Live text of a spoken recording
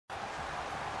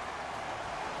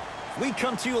We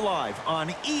come to you live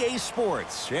on EA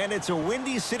Sports, and it's a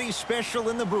Windy City special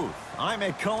in the booth. I'm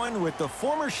Ed Cohen with the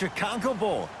former Chicago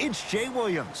Bull. It's Jay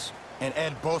Williams. And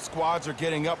Ed, both squads are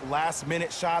getting up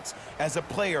last-minute shots. As a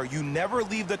player, you never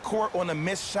leave the court on a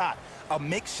missed shot. A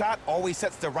mixed shot always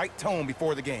sets the right tone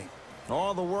before the game.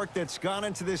 All the work that's gone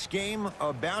into this game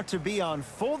about to be on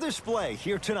full display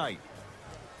here tonight.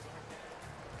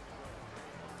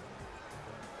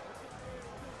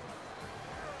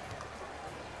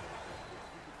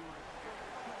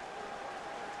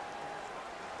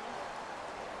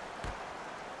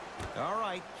 All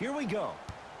right, here we go.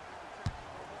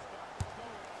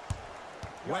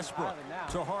 Westbrook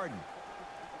to Harden.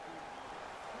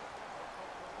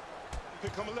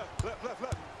 Pick coming left.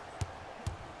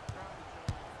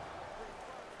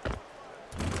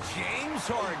 James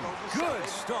Harden, good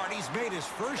start. He's made his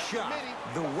first shot.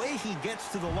 The way he gets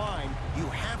to the line, you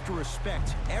have to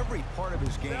respect every part of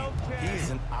his game. He's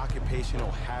an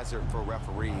occupational hazard for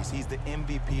referees. He's the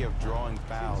MVP of drawing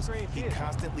fouls. He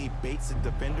constantly baits the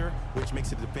defender, which makes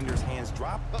the defender's hands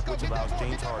drop, which allows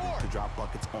James Harden to drop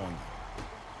buckets on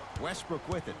you. Westbrook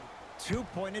with it.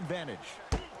 2-point advantage.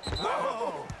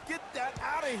 Oh, get that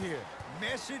out of here.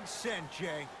 Message sent,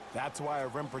 Jay. That's why a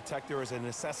rim protector is a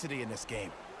necessity in this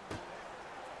game.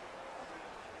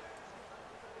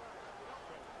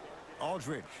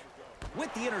 Aldridge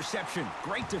with the interception.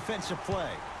 Great defensive play.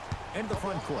 In the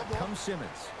front court comes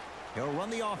Simmons. He'll run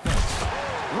the offense.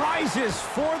 Rises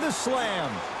for the slam.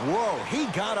 Whoa, he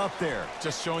got up there.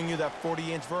 Just showing you that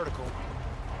 40-inch vertical.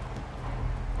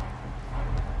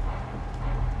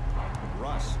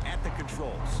 Russ at the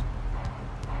controls.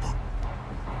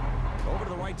 Over to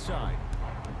the right side.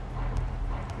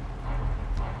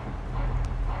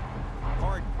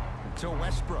 Harden to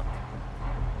Westbrook.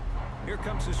 Here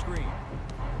comes the screen.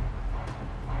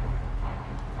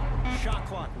 Shot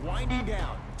clock winding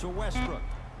down to Westbrook.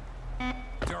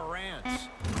 Durant.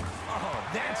 Oh,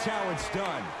 that's how it's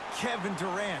done. Kevin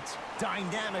Durant,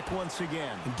 dynamic once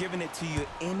again. And giving it to you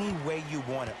any way you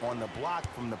want it. On the block,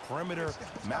 from the perimeter,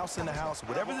 mouse in the house,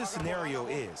 whatever the scenario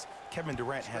is, Kevin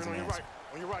Durant has an answer.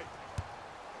 On your right.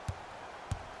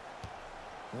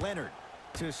 Leonard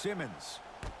to Simmons.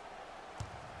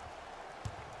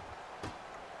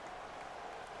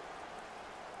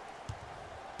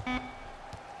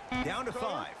 Down to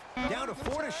 5. Down to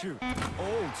 4 to shoot.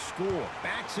 Old school.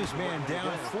 Backs his man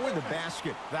down for the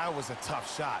basket. That was a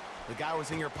tough shot. The guy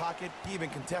was in your pocket. He even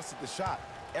contested the shot.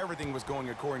 Everything was going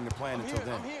according to plan until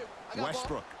then.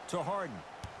 Westbrook to Harden.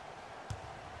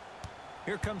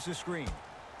 Here comes the screen.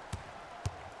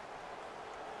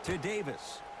 To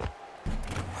Davis.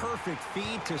 Perfect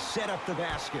feed to set up the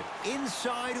basket.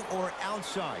 Inside or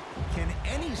outside. Can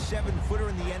any 7-footer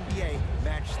in the NBA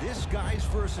match this guy's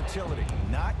versatility?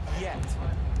 Not yet.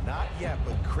 Not yet,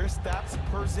 but Kristaps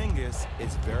Porzingis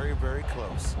is very, very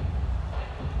close.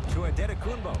 To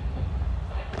Antetokounmpo.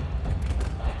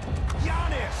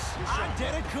 Giannis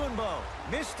Antetokounmpo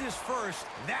missed his first.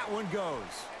 That one goes.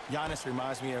 Giannis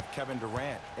reminds me of Kevin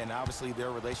Durant, and obviously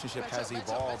their relationship has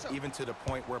evolved even to the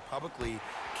point where publicly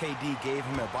KD gave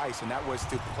him advice, and that was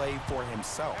to play for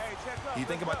himself. You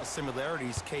think about the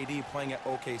similarities, KD playing at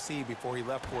OKC before he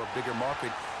left for a bigger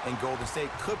market in Golden State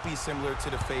could be similar to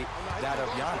the fate that of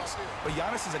Giannis. But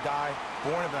Giannis is a guy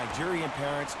born of Nigerian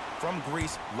parents, from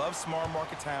Greece, loves small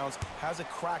market towns, has a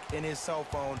crack in his cell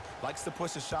phone, likes to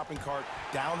push a shopping cart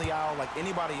down the aisle like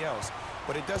anybody else.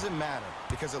 But it doesn't matter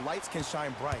because the lights can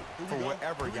shine bright for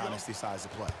whatever Giannis decides to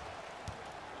play.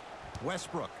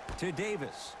 Westbrook to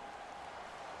Davis.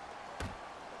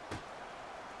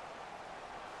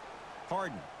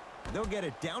 Harden. They'll get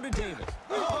it down to Davis.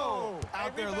 Oh!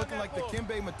 Out there looking like the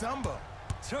Kimbe Mutombo.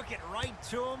 Took it right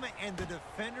to him, and the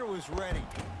defender was ready.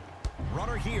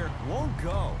 Runner here won't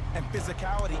go. And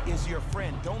physicality is your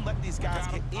friend. Don't let these guys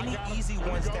get any easy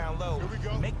ones down low.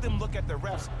 Make them look at the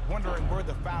refs, wondering where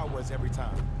the foul was every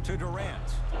time. To Durant.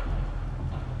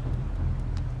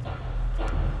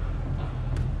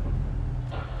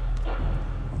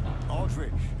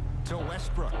 Aldridge to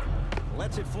Westbrook.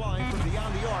 Lets it fly from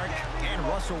beyond the arc. And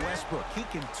Russell Westbrook, he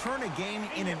can turn a game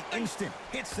in an instant.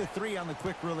 Hits the 3 on the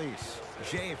quick release.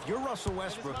 Jay, if you're Russell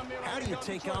Westbrook, how do you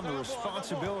take on the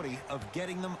responsibility of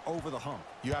getting them over the hump?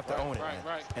 You have to own it,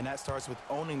 man. And that starts with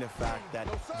owning the fact that,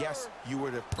 yes, you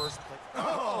were the first player.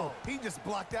 Oh, he just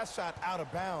blocked that shot out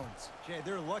of bounds. Jay,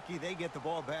 they're lucky they get the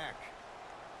ball back.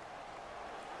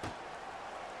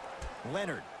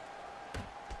 Leonard.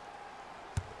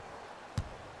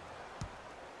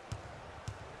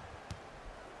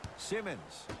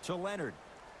 Simmons to Leonard.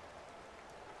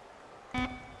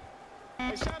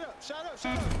 Hey, shut up.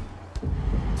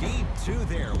 Deep 2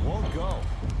 there, won't go.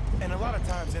 And a lot of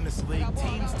times in this league,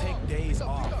 teams take days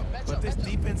off. But if this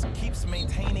defense keeps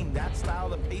maintaining that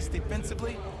style of pace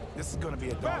defensively, this is going to be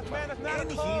a dogfight.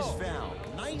 And he's fouled.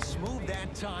 Nice move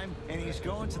that time, and he's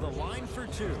going to the line for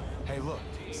 2. Hey, look,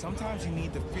 sometimes you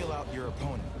need to feel out your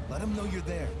opponent. Let them know you're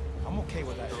there. I'm okay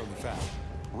with that early foul.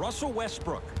 Russell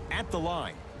Westbrook at the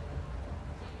line.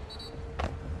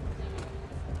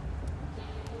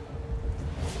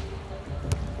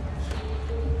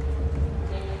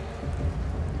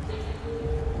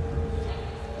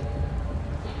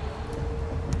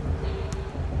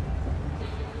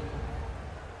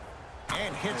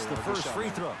 And hits the first free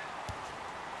throw.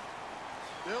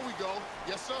 There we go.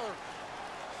 Yes, sir.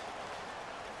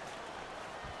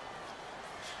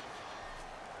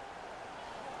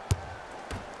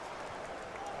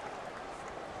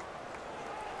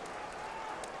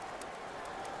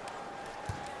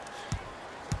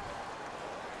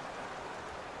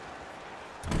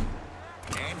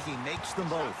 And he makes them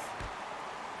both.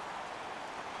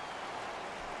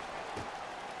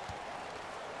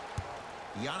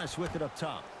 Giannis with it up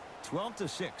top.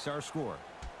 12-6 our score.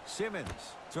 Simmons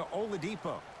to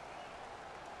Oladipo.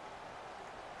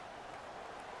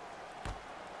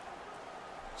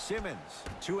 Simmons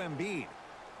to Embiid.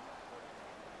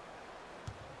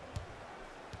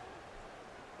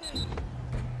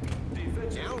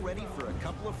 Now ready for a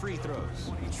couple of free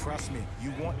throws. Trust me,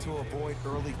 you want to avoid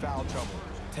early foul trouble.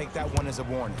 Take that one as a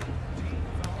warning.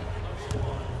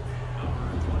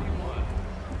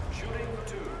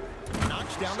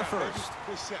 Knocks down the first.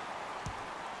 Good shot.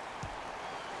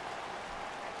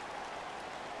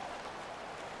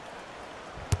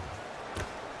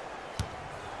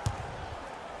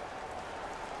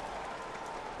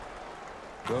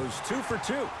 Goes 2 for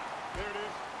 2. There it is.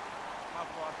 How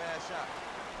far, bad shot.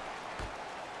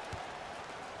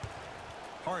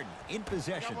 Harden in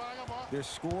possession. I got more. Their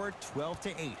score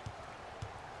 12-8.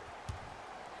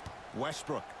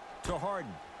 Westbrook to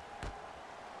Harden.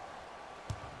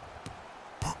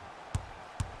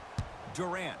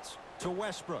 Durant to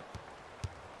Westbrook.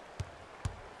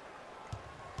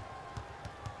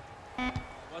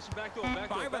 Back door, back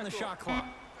door, 5 on the shot clock.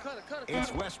 Cut it.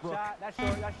 It's Westbrook.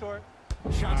 That's short.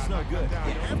 Shot's no good. You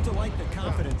have to like the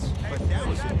confidence, but that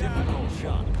was a difficult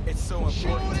shot. It's so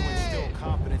important to instill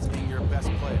confidence in your best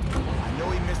player. I know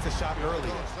he missed a shot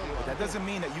earlier, but that doesn't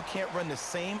mean that you can't run the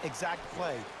same exact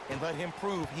play and let him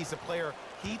prove he's a player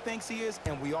he thinks he is,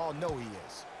 and we all know he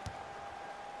is.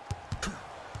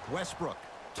 Westbrook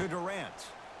to Durant.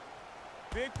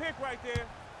 Big pick right there.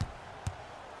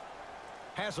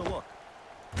 Has a look.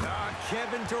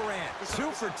 Kevin Durant,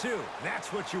 2 for 2.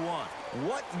 That's what you want.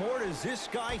 What more does this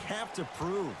guy have to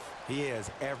prove? He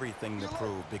has everything to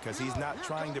prove because he's not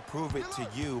trying to prove it to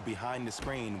you behind the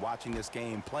screen watching this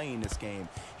game, playing this game.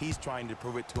 He's trying to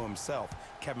prove it to himself,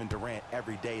 Kevin Durant,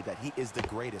 every day that he is the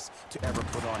greatest to ever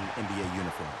put on an NBA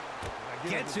uniform.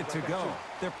 Gets it to go.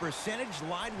 The percentage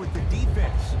lied with the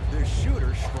defense. The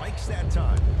shooter strikes that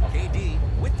time. KD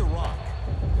with the rock.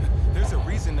 There's a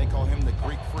reason they call him the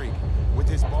Greek Freak. With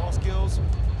his ball skills,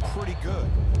 pretty good.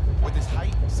 With his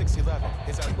height, 6'11".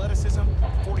 His athleticism,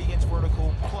 40-inch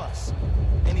vertical plus.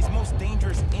 And he's most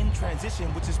dangerous in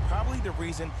transition, which is probably the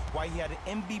reason why he had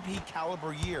an MVP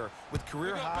caliber year with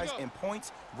career highs in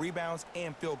points, rebounds,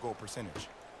 and field goal percentage.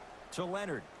 To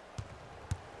Leonard.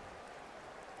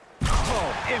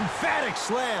 Oh, emphatic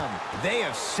slam. They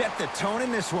have set the tone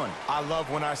in this one. I love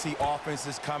when I see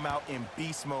offenses come out in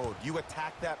beast mode. You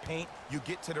attack that paint, you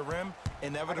get to the rim,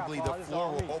 inevitably the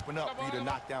floor will open up for you to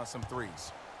knock down some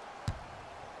threes.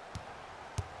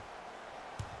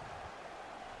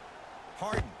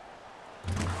 Harden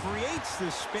creates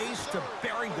the space to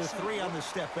bury the 3 on the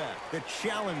step back. The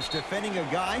challenge defending a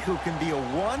guy who can be a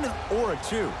 1 or a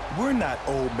 2. We're not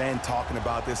old men talking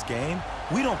about this game.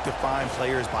 We don't define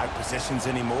players by positions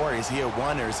anymore. Is he a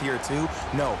 1 or is he a 2?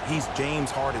 No, he's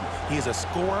James Harden. He is a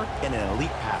scorer and an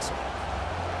elite passer.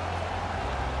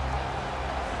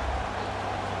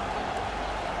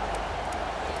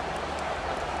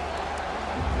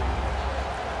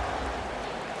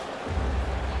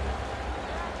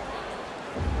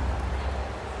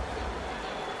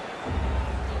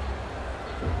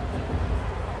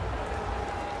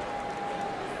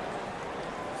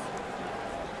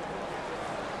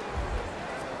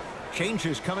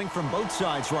 Changes coming from both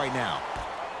sides right now.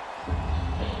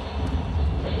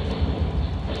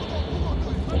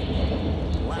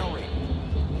 Lowry.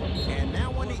 And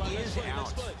that one is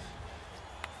out.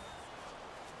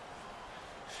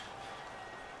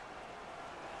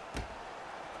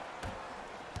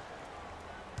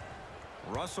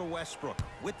 Russell Westbrook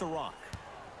with the rock.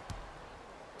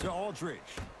 To Aldridge.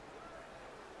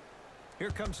 Here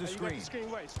comes the screen.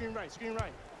 Screen right.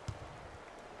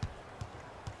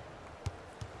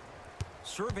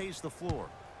 Surveys the floor.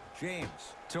 James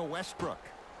to Westbrook.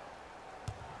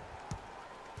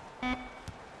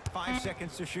 5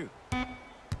 seconds to shoot.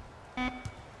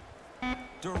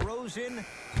 DeRozan.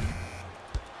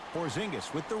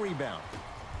 Porzingis with the rebound.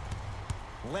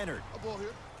 Leonard Ball here.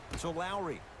 to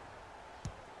Lowry.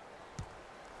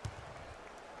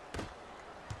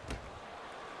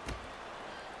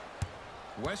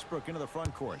 Westbrook into the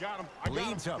front court. Got him. I got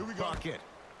Leads him. up Here we go. bucket.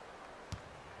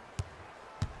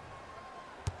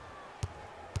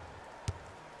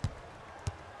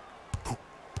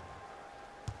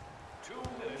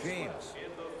 James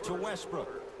to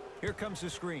Westbrook. Here comes the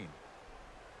screen.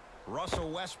 Russell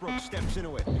Westbrook steps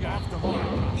into it. Off the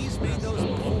mark. He's made those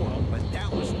before, but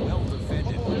that was well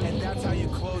defended. And that's how you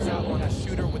close out on a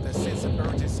shooter with a sense of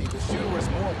urgency. The shooter was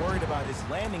more worried about his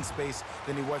landing space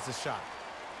than he was his shot.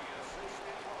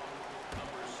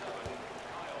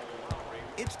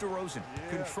 It's DeRozan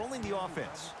controlling the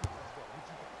offense.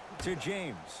 To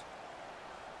James.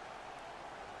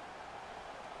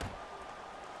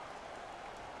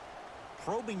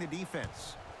 Probing the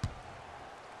defense.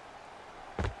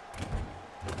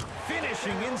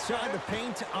 Finishing inside the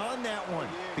paint on that one.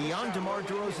 Beyond DeMar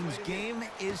DeRozan's game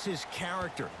is his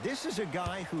character. This is a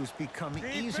guy who's become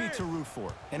easy to root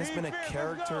for. And it's been a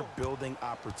character-building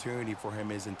opportunity for him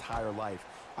his entire life.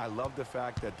 I love the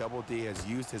fact that Double D has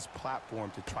used his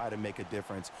platform to try to make a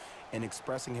difference in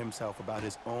expressing himself about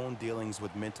his own dealings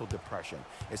with mental depression.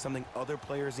 It's something other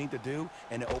players need to do,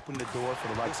 and it opened the door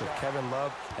for the likes of Kevin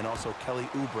Love and also Kelly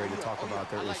Oubre to talk about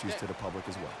their issues to the public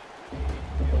as well.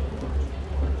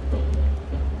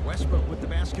 Westbrook with the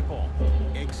basketball.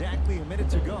 Exactly a minute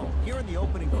to go here in the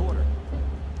opening quarter.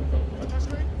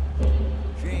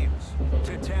 James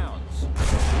to Towns.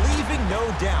 Leaving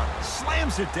no doubt.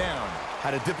 Slams it down.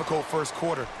 Had a difficult first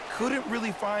quarter. Couldn't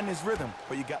really find his rhythm,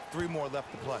 but you got 3 more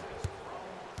left to play.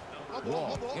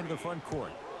 Wall into the front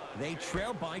court. They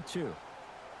trail by 2.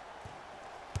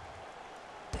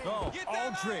 Oh,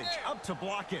 Aldridge up to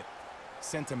block it.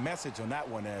 Sent a message on that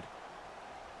one, Ed.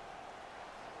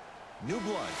 New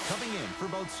blood coming in for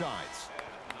both sides.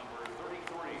 Number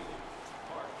 33,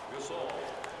 Marc Gasol.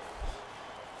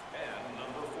 And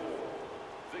number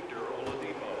 4, Victor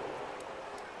Oladipo.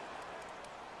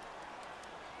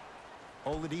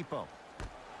 Oladipo.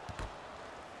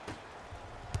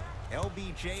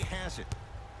 LBJ has it.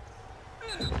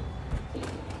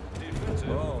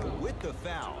 Oh, with the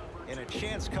foul. And a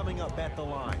chance coming up at the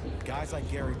line. Guys like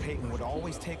Gary Payton would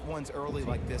always take ones early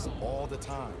like this all the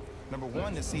time. Number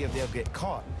 1, to see if they'll get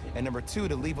caught. And number 2,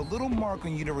 to leave a little mark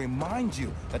on you to remind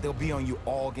you that they'll be on you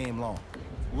all game long.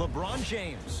 LeBron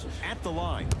James at the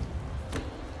line.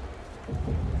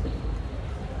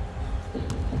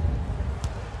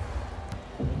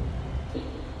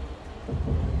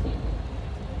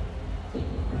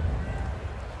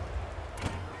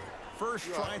 First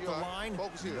try at the line.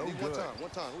 Focus here. No Need good. One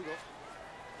time. Here we go.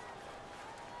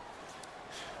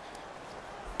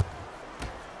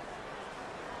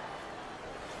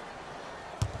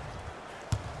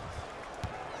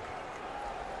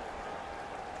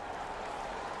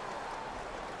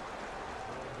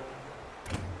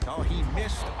 Oh, he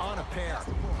missed on a pair.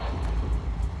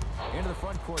 Into the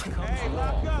front court comes Wall.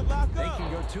 Lock up. They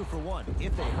can go 2 for 1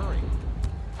 if they hurry.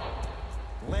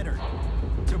 Leonard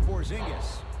to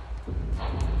Porzingis.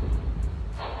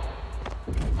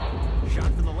 Shot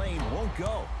from the lane won't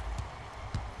go.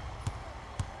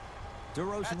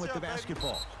 DeRozan with the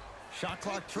basketball. Shot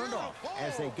clock turned off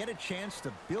as they get a chance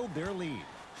to build their lead.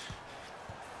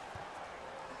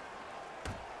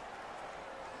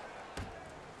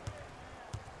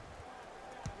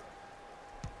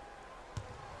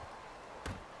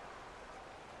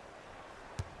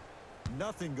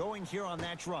 Nothing going here on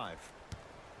that drive.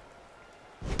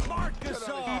 Marc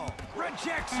Gasol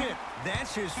rejects it.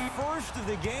 That's his first of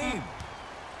the game.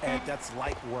 And that's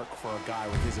light work for a guy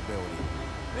with his ability.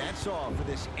 That's all for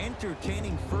this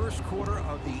entertaining first quarter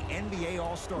of the NBA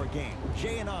All-Star Game.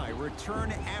 Jay and I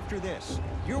return after this.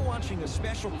 You're watching a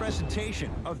special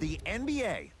presentation of the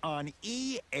NBA on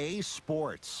EA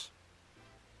Sports.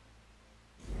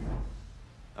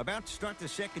 About to start the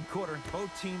second quarter. Both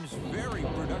teams very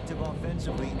productive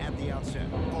offensively at the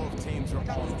outset. Both teams are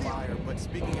on fire, but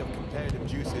speaking of competitive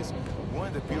juices, one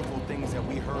of the beautiful things that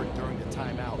we heard during the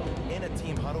timeout, in a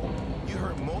team huddle, you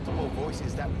heard multiple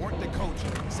voices that weren't the coach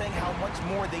saying how much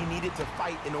more they needed to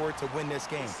fight in order to win this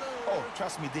game. Oh,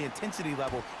 trust me, the intensity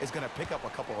level is going to pick up a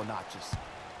couple of notches.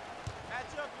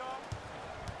 Match up, y'all.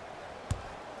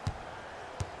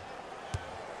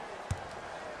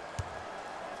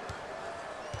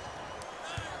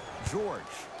 George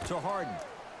to Harden.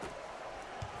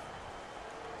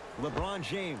 LeBron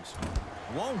James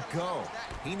won't go.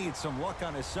 He needs some luck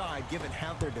on his side given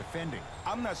how they're defending.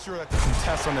 I'm not sure that the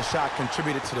contest on the shot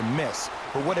contributed to the miss,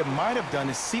 but what it might have done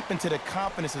is seep into the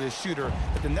confidence of the shooter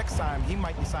that the next time he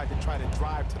might decide to try to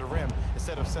drive to the rim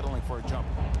instead of settling for a jumper.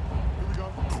 Here we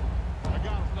go. I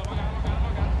got him. No, I got him.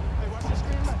 Hey, watch this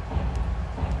screen right.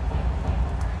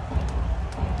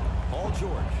 Paul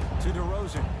George to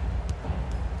DeRozan.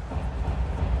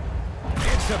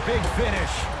 It's a big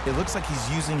finish. It looks like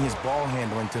he's using his ball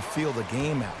handling to feel the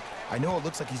game out. I know it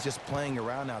looks like he's just playing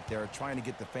around out there trying to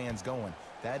get the fans going.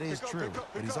 That is true,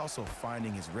 but he's also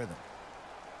finding his rhythm.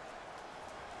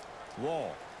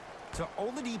 Wall to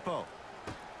Oladipo.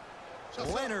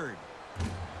 Leonard.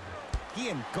 He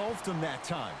engulfed him that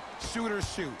time.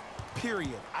 Shooters shoot,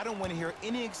 period. I don't want to hear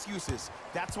any excuses.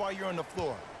 That's why you're on the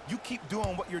floor. You keep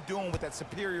doing what you're doing with that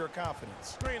superior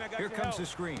confidence. Screen, I got Here your comes help. the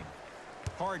screen.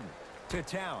 Harden to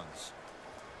Towns.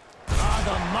 Ah,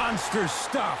 the monster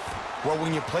stuff. Well,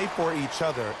 when you play for each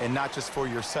other and not just for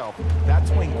yourself,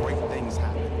 that's when great things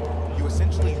happen. You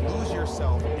essentially lose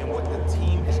yourself in what the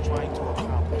team is trying to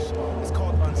accomplish. It's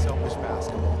called unselfish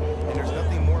basketball. And there's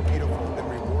nothing more beautiful than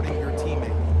rewarding your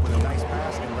teammate with a nice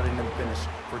pass and letting them finish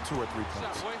for 2 or 3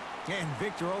 points. And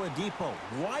Victor Oladipo,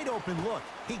 wide open look.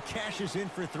 He cashes in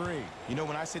for 3. You know,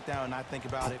 when I sit down and I think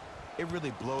about it, it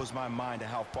really blows my mind at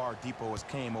how far Depot has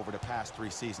came over the past 3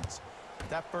 seasons.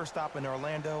 That first stop in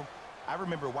Orlando, I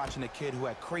remember watching a kid who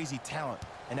had crazy talent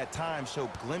and at times showed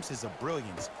glimpses of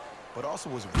brilliance, but also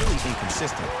was really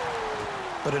inconsistent.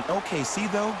 But in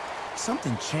OKC, though,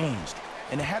 something changed,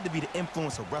 and it had to be the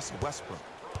influence of Russell Westbrook.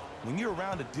 When you're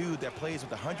around a dude that plays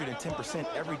with 110%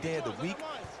 every day of the week,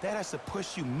 that has to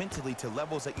push you mentally to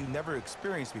levels that you never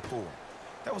experienced before.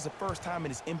 That was the first time in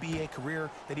his NBA career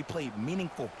that he played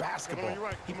meaningful basketball.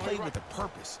 He played with a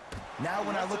purpose. Now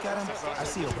when I look at him, I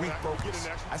see a refocus.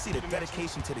 I see the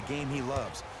dedication to the game he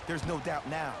loves. There's no doubt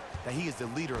now that he is the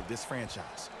leader of this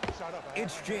franchise.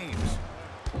 It's James.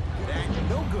 That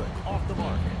no good, off the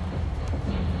mark.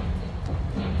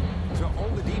 To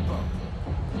Oladipo.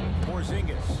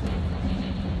 Porzingis.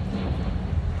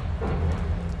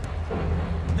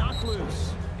 Knocked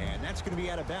loose. And that's going to be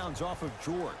out of bounds off of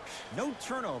George. No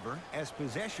turnover as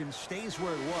possession stays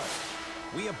where it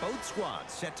was. We have both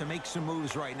squads set to make some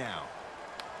moves right now.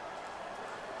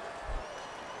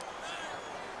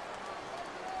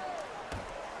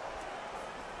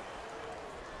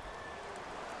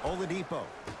 Oladipo.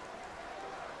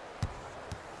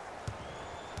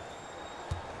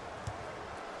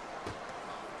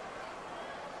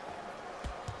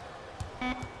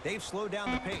 They've slowed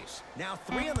down the pace. Now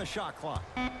 3 on the shot clock.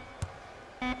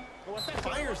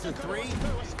 Fires the 3,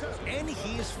 and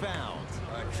he's fouled.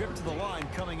 A trip to the line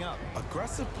coming up.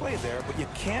 Aggressive play there, but you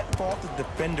can't fault the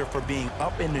defender for being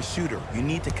up in the shooter. You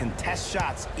need to contest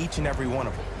shots, each and every one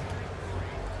of them.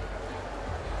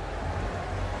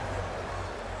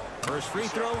 First free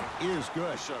throw is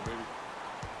good. Shot, baby.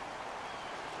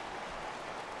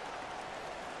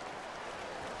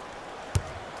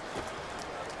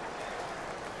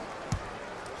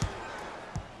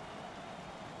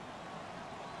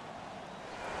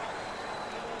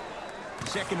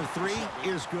 Second of 3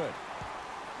 is good.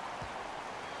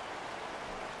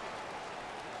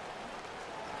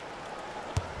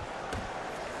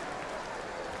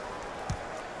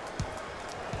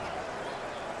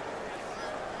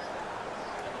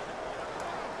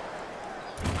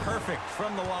 Perfect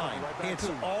from the line. It's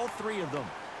all 3 of them.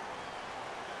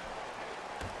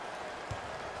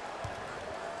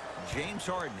 James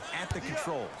Harden at the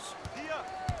controls.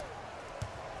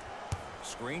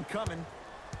 Screen coming.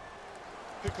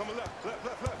 Here, coming left.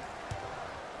 Left.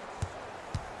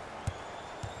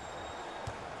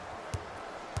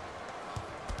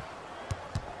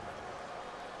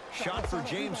 Shot for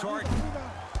James Harden.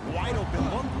 Wide open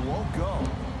look, won't go.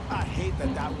 I hate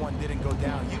that that one didn't go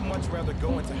down. You'd much rather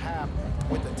go into half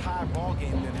with a tie ball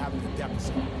game than having a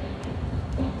deficit.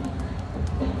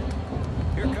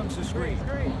 Here comes the screen.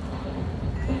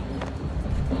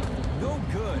 No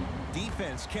good.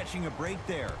 Defense catching a break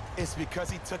there. It's because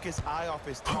he took his eye off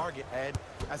his target, Ed.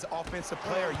 As an offensive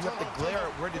player, you have to glare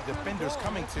at where the defender's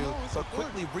coming to, so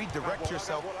quickly redirect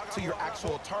yourself to your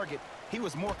actual target. He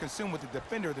was more consumed with the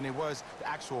defender than he was the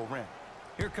actual rim.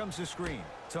 Here comes the screen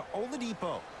to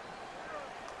Oladipo.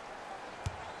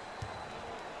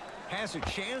 Has a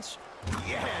chance.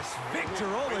 Yes, Victor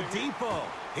Oladipo.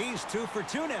 He's 2 for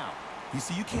 2 now. You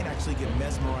see, you can't actually get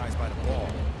mesmerized by the ball.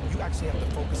 You actually have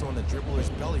to focus on the dribbler's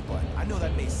belly button. I know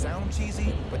that may sound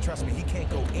cheesy, but trust me, he can't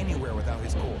go anywhere without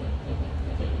his core.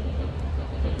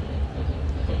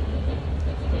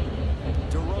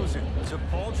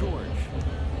 George.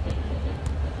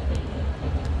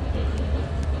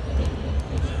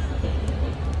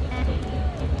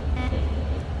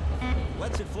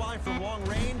 Lets it fly from long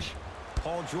range.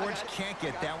 Paul George can't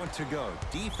get that one to go.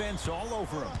 Defense all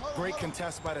over him. Great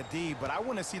contest by the D, but I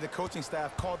want to see the coaching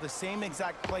staff call the same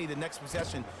exact play the next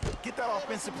possession. Get that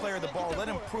offensive player the ball. Let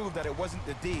him prove that it wasn't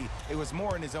the D. It was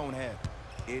more in his own head.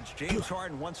 It's James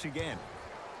Harden once again.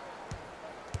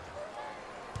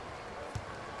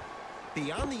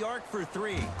 Beyond the arc for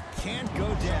three. Can't go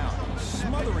down.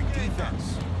 Smothering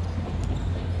defense.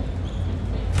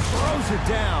 Throws it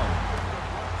down.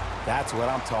 That's what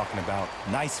I'm talking about.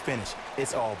 Nice finish.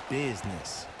 It's all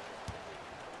business.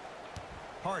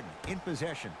 Harden in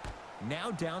possession.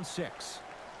 Now down 6.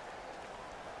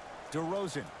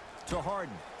 DeRozan to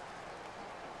Harden.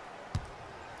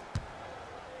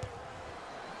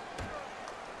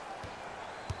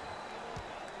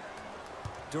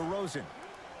 DeRozan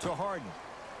to Harden.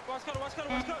 Watch Cutter, watch Cutter,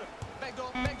 watch Cutter. Back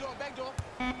door, back door, back door.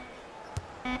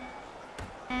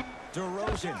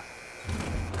 DeRozan.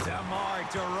 DeMar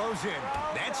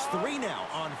DeRozan. That's 3 now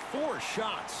on 4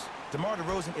 shots. DeMar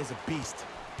DeRozan is a beast.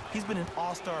 He's been an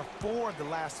all-star 4 of the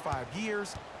last 5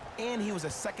 years, and he was a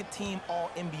second-team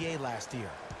All-NBA last year.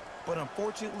 But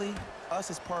unfortunately, us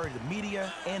as part of the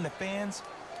media and the fans,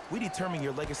 we determine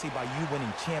your legacy by you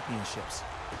winning championships.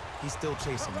 He's still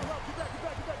chasing them.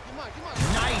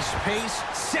 Nice pace,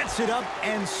 sets it up,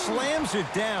 and slams it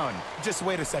down. Just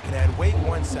wait a second, Ed. Wait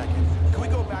 1 second. Can we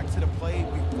go back to the play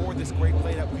before this great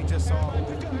play that we just saw?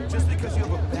 Just because you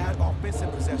have a bad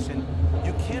offensive possession,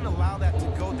 you can't allow that to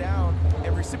go down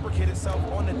and reciprocate itself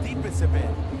on the defensive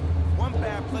end. 1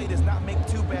 bad play does not make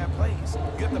 2 bad plays.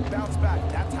 You have to bounce back.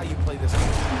 That's how you play this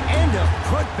game. And a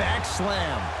putback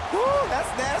slam. Woo, that's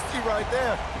nasty right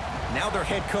there. Now their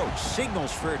head coach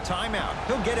signals for a timeout.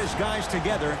 He'll get his guys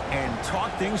together and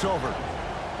talk things over.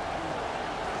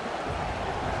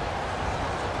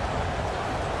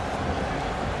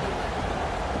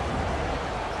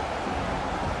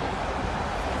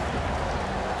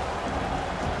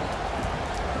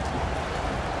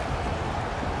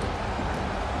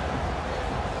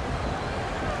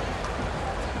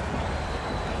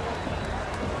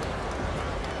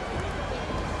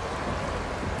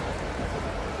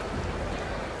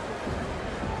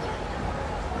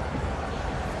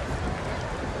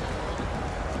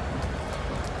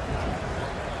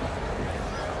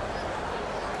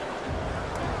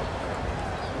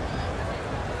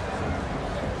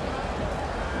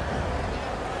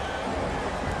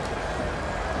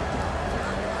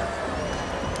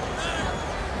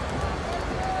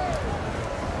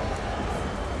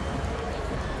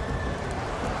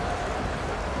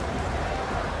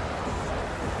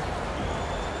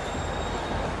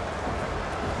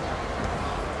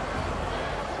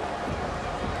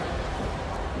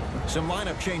 Some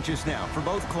lineup changes now for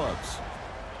both clubs.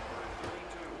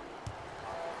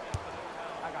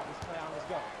 I got this play on, let's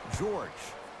go. George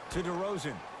to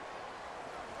DeRozan.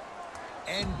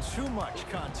 And too much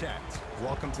contact.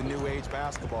 Welcome to new age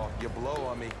basketball. You blow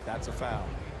on me, that's a foul.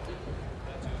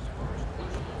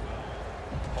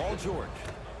 Paul George.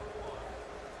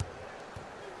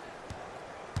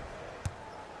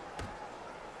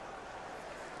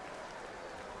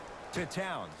 To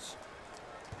Towns.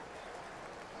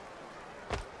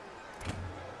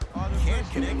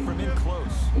 Can't connect from in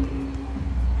close.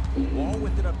 Wall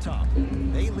with it up top.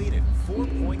 They lead it.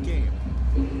 4-point game.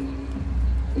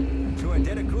 To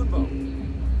Antetokounmpo.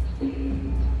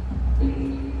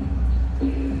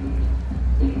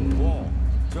 Wall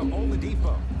to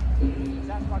Oladipo.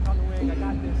 That's back on the wing, I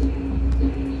got this.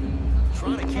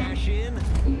 Trying to cash in.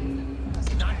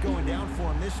 Not going down for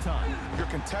him this time. Your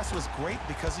contest was great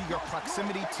because of your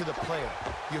proximity to the player.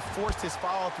 You forced his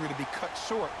follow-through to be cut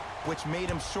short, which made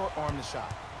him short-arm the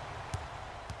shot.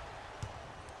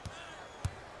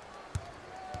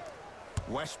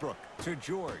 Westbrook to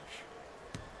George.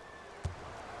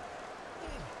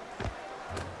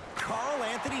 Karl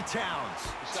Anthony Towns.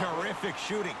 Terrific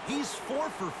shooting. He's 4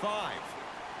 for 5.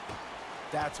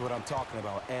 That's what I'm talking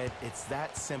about, Ed. It's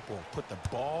that simple. Put the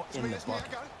ball in the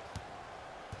bucket.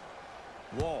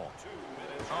 Wall.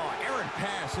 Oh, errant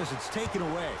pass as it's taken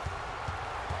away.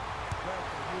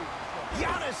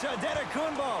 Giannis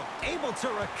Antetokounmpo able to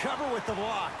recover with the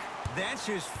block. That's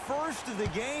his first of the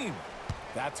game.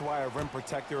 That's why a rim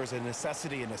protector is a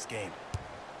necessity in this game.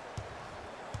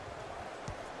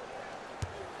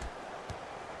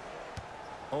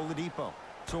 Oladipo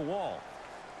to Wall.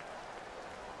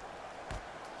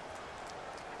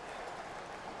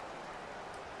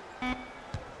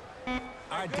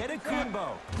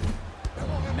 Antetokounmpo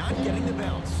not getting the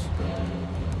bounce.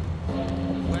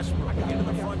 Westbrook into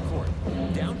the front court.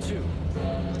 Down 2.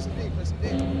 Listen deep, listen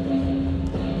deep.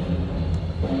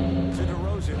 To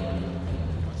DeRozan.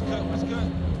 What's good, what's good?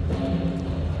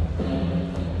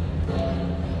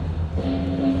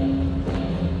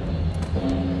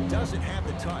 Doesn't have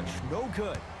the touch. No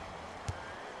good.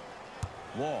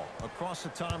 Wall across the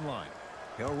timeline.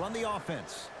 He'll run the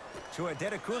offense to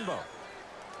Adetokunbo.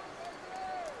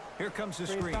 Here comes the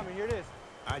screen. Coming. Here it is.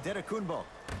 Adetokunbo.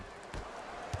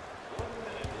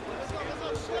 Let's go,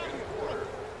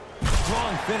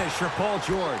 Strong finish for Paul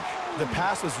George. The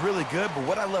pass was really good, but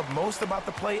what I love most about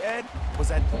the play, Ed, was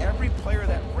that every player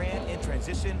that ran in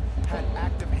transition had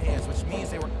active hands, which means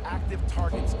they were active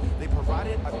targets. They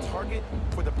provided a target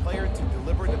for the player to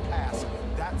deliver the pass.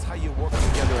 That's how you work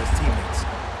together as teammates.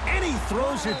 And he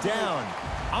throws it down.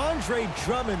 Andre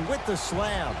Drummond with the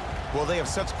slam. Well, they have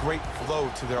such great flow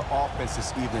to their offense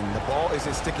this evening. The ball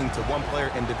isn't sticking to one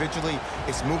player individually.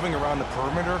 It's moving around the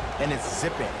perimeter, and it's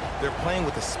zipping. They're playing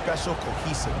with a special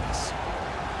cohesiveness.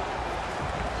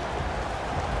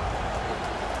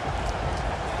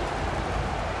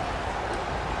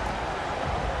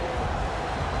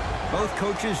 Both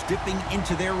coaches dipping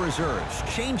into their reserves.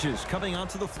 Changes coming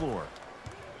onto the floor.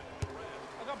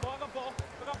 I got ball.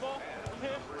 I'm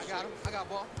here. I got him.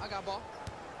 I got ball.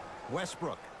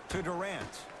 Westbrook to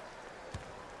Durant.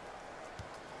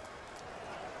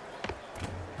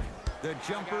 The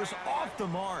jumper's off the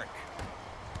mark.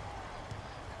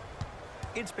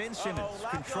 It's Ben Simmons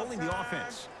controlling the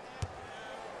offense.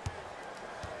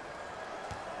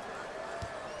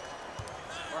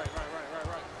 Right.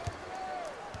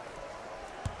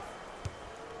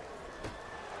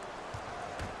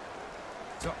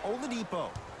 To Oladipo.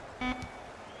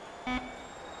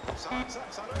 Side.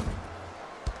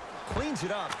 Cleans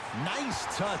it up. Nice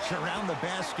touch around the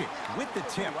basket with the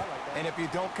tip. And if you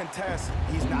don't contest,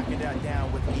 he's knocking that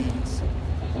down with ease.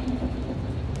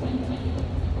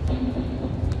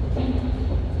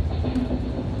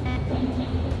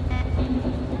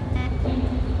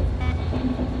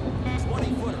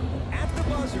 At the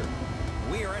buzzer.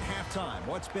 We are at halftime.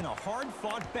 What's been a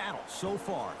hard-fought battle so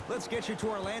far. Let's get you to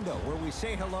Orlando, where we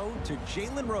say hello to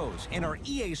Jalen Rose in our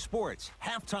EA Sports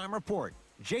Halftime Report.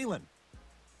 Jalen.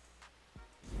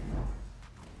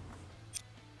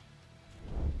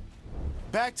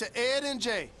 Back to Ed and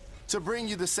Jay to bring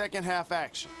you the second half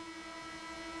action.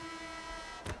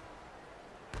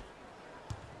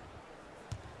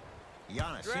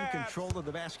 Giannis in control of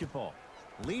the basketball.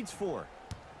 Leads 4.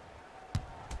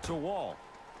 To Wall.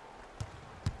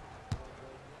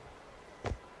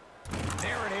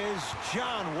 There it is,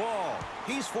 John Wall.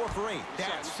 He's 4 for 8.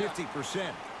 That's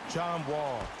 50%. John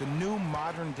Wall, the new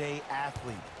modern-day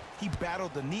athlete. He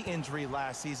battled the knee injury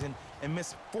last season and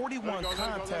missed 41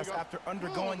 contests after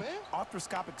undergoing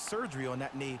arthroscopic surgery on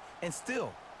that knee, and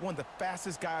still one of the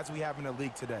fastest guys we have in the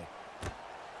league today.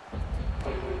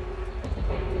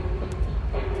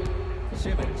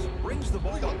 Simmons brings the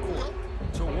ball up court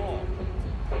to Wall.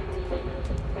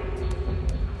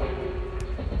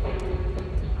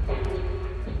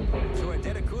 To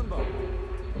Adetokunbo.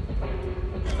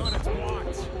 But it's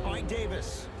blocked by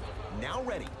Davis. Now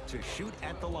ready to shoot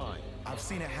at the line. I've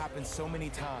seen it happen so many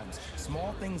times.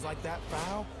 Small things like that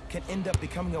foul can end up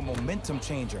becoming a momentum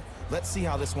changer. Let's see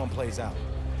how this one plays out.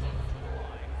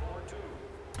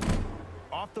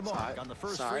 Off the mark on the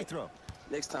first free throw.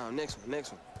 Next one.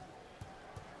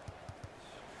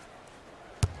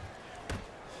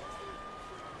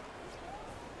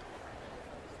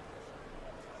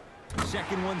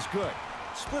 Second one's good.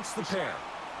 Splits the pair.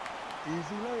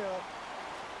 Easy layup.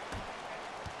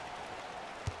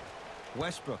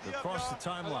 Westbrook across the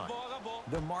timeline.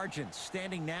 The margin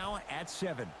standing now at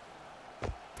 7.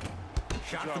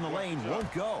 Shot from the lane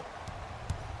won't go.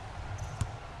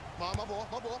 My ball.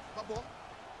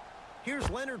 Here's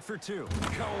Leonard for 2.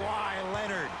 Kawhi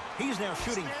Leonard. He's now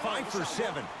shooting 5 for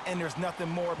 7. And there's nothing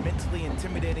more mentally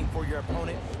intimidating for your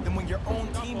opponent than when your own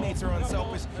teammates are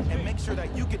unselfish and make sure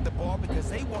that you get the ball because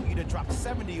they want you to drop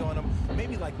 70 on them,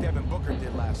 maybe like Devin Booker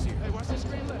did last year. Hey, watch the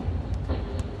screen lip.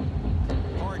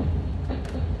 Harden.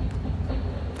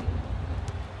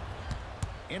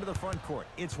 Into the front court.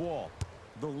 It's Wall.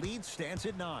 The lead stands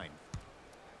at 9.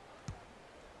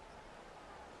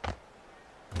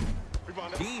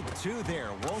 Deep 2 there.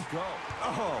 Won't go.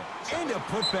 Oh, and a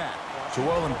putback.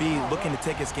 Joel Embiid looking to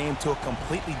take his game to a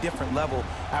completely different level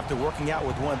after working out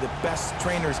with one of the best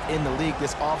trainers in the league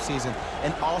this offseason.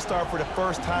 An all-star for the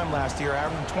first time last year,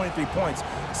 averaging 23 points.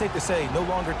 Safe to say, no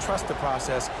longer trust the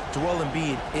process. Joel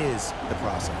Embiid is the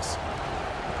process.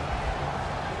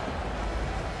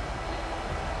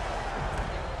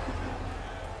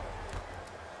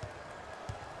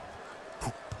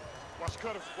 Watch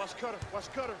Cutter. Watch Cutter.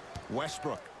 Watch Cutter.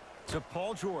 Westbrook to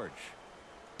Paul George.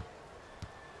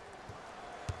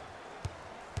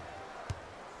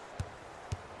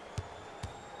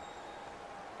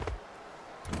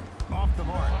 Off the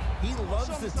mark. He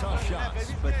loves the tough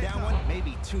shots, but that one may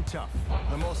be too tough.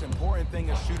 The most important thing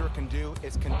a shooter can do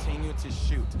is continue to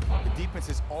shoot. The defense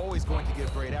is always going to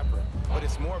give great effort, but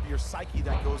it's more of your psyche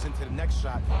that goes into the next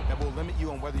shot that will limit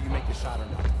you on whether you make the shot or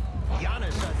not.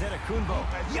 Giannis Antetokounmpo.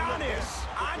 Giannis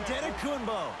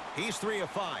Antetokounmpo. He's 3 of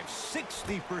 5,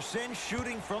 60%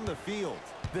 shooting from the field.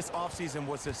 This offseason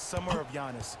was the summer of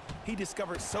Giannis. He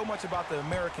discovered so much about the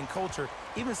American culture,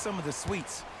 even some of the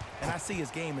sweets. And I see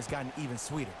his game has gotten even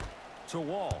sweeter. To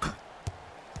Wall.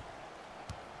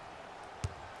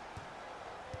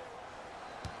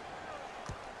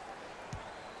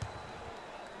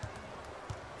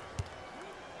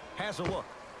 Has a look.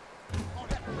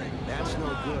 That's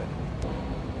no good.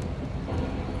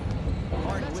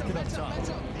 Harden with it up top.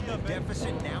 The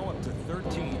deficit now up to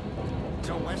 13.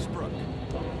 To Westbrook.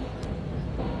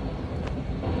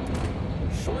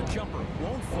 Short jumper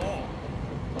won't fall.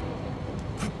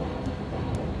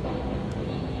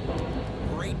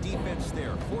 Great defense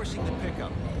there, forcing the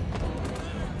pickup.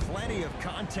 Plenty of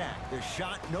contact. The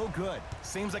shot no good.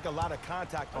 Seems like a lot of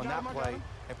contact on that play.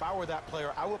 If I were that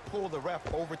player, I would pull the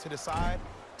ref over to the side,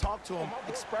 talk to him,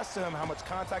 express to him how much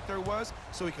contact there was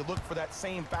so he could look for that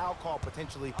same foul call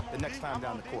potentially the next time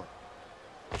down the court.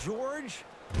 George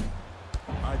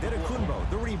Antetokounmpo,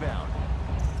 the rebound.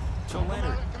 To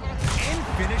Leonard. And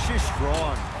finishes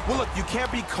strong. Well, look, you can't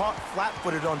be caught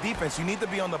flat-footed on defense. You need to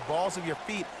be on the balls of your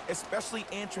feet, especially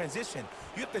in transition.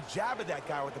 You have to jab at that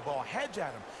guy with the ball, hedge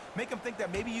at him. Make him think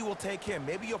that maybe you will take him.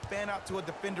 Maybe you'll fan out to a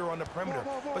defender on the perimeter,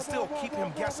 but still keep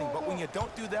him guessing. But when you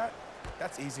don't do that,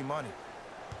 that's easy money.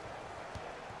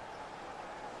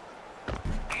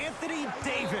 Anthony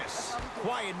Davis.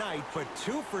 Quiet night, but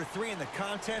 2 for 3 in the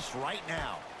contest right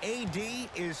now. AD,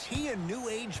 is he a new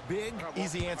age big?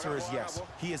 Easy answer is yes.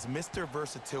 He is Mr.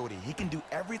 Versatility. He can do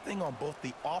everything on both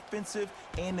the offensive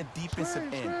and the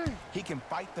defensive end. He can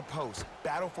fight the post,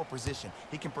 battle for position.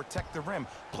 He can protect the rim.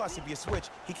 Plus, if you switch,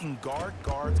 he can guard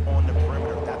guards on the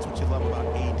perimeter. That's what you love about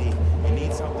AD. You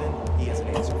need something, he has an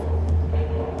answer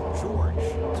for. George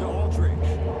to Aldridge.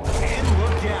 And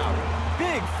look out.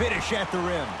 Big finish at the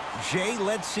rim. Jay,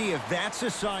 let's see if that's a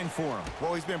sign for him.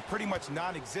 Well, he's been pretty much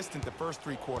non-existent the first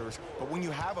 3 quarters, but when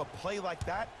you have a play like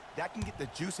that, that can get the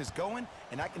juices going,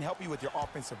 and that can help you with your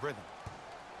offensive rhythm.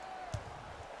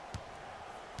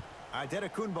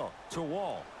 Antetokounmpo to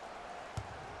Wall.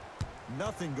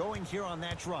 Nothing going here on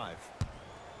that drive.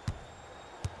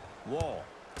 Wall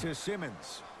to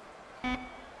Simmons.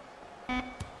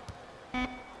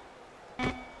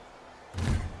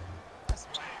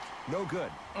 No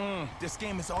good. This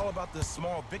game is all about the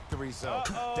small victories, though.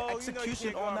 The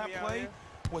execution on that play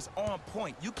was on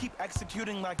point. You keep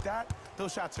executing like that,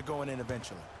 those shots are going in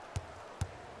eventually.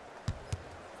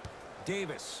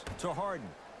 Davis to Harden.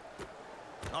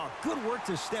 Oh, good work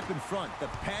to step in front. The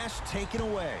pass taken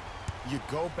away. You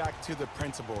go back to the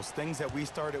principles, things that we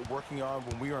started working on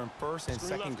when we were in first and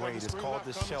second grade. It's called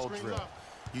the shell drill.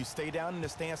 You stay down in the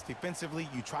stance defensively,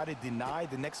 you try to deny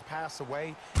the next pass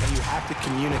away, and you have to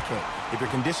communicate. If your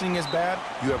conditioning is bad,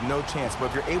 you have no chance. But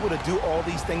if you're able to do all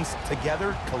these things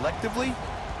together, collectively,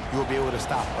 you will be able to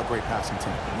stop a great passing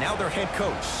team. Now their head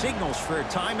coach signals for a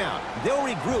timeout. They'll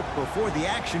regroup before the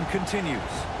action continues.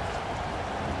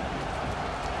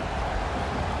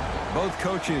 Both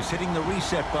coaches hitting the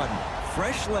reset button.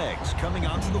 Fresh legs coming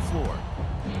onto the floor.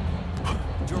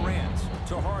 Durant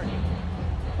to Harden.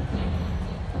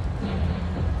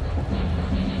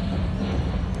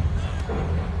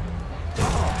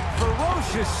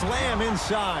 Ferocious slam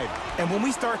inside. And when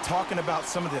we start talking about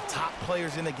some of the top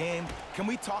players in the game, can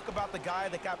we talk about the guy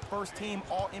that got first team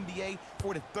All-NBA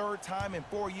for the 3rd time in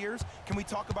 4 years? Can we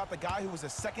talk about the guy who was the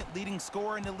 2nd leading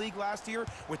scorer in the league last year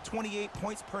with 28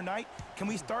 points per night? Can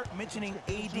we start mentioning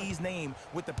AD's name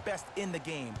with the best in the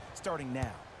game starting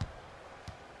now?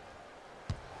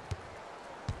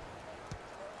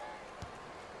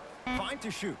 Fine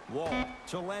to shoot. Wall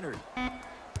to Leonard.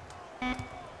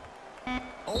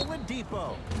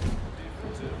 Oladipo.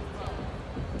 Defensive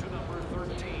foul to number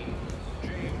 13,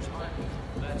 James Harden.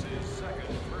 That's his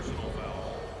 2nd personal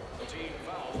foul. Team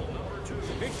foul number 2.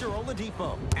 Victor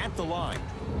Oladipo at the line.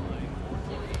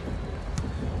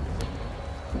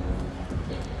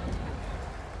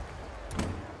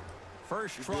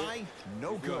 First try,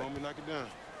 no good. Homie, knock it down.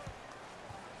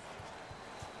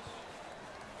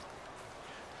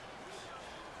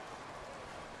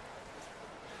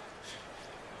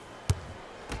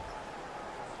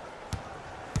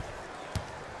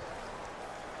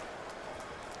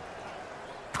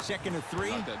 2nd and 3.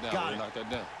 Knock that down. Got it. Knock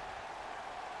that down.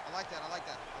 I like that. I like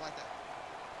that. I like that.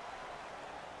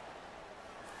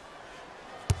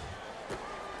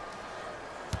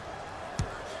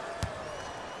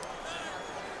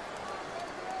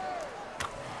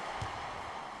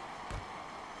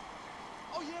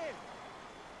 Oh, yeah.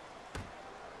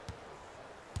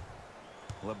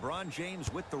 LeBron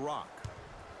James with the rock.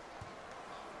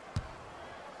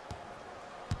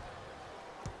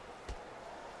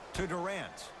 To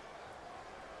Durant.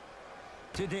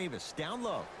 To Davis, down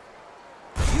low.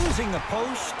 Using the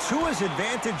post to his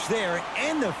advantage there,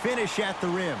 and the finish at the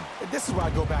rim. This is where I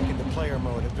go back into player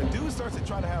mode. If the dude starts to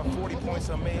try to have 40 points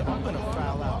on me, I'm going to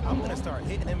foul out. I'm going to start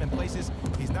hitting him in places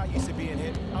he's not used to being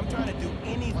hit. I'm trying to do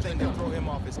anything to throw him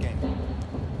off his game.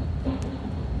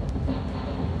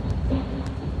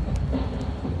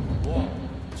 Wall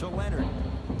to Leonard.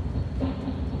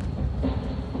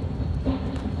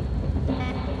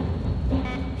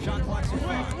 Shot clock's at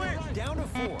 5. Down to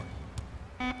 4.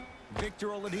 Victor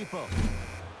Oladipo.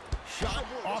 Shot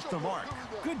off the mark.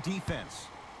 Good defense.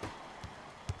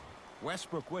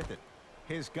 Westbrook with it.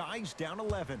 His guys down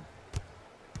 11.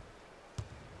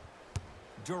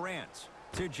 Durant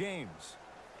to James.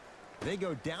 They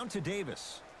go down to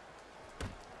Davis.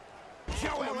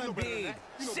 Joel Embiid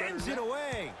sends it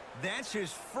away. That's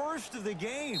his first of the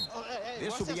game.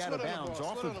 This will be out of bounds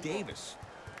off of Davis.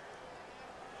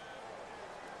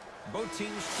 Both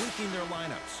teams tweaking their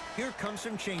lineups. Here come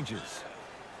some changes.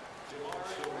 DeMar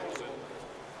DeRozan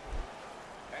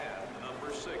and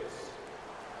number 6.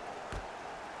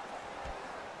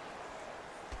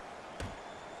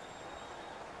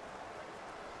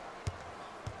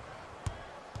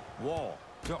 Wall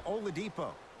to Oladipo.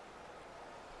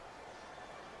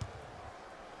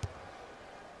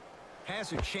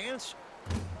 Has a chance.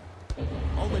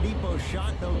 Oladipo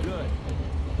shot no good.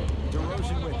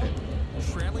 DeRozan with it.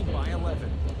 Trailing by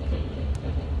 11.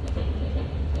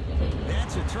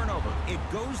 That's a turnover. It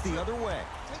goes the other way.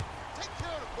 Take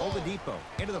care of the ball. Oladipo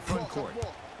into the front court.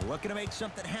 Looking to make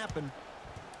something happen.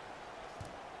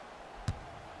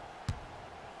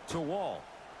 To Wall.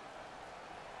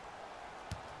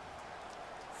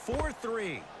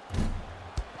 4-3.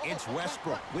 It's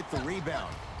Westbrook with the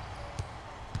rebound.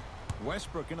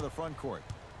 Westbrook into the front court.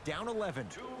 Down 11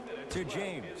 to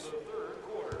James.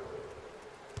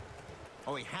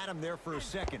 Oh, he had him there for a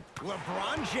second.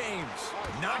 LeBron James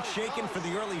not shaken for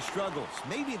the early struggles.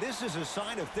 Maybe this is a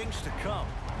sign of things to come.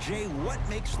 Jay, what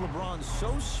makes LeBron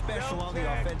so special on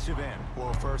the offensive end?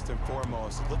 Well, first and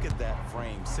foremost, look at that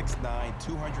frame. 6'9",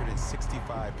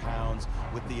 265 pounds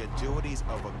with the agilities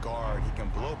of a guard. He can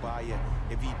blow by you.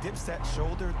 If he dips that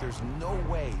shoulder, there's no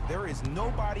way. There is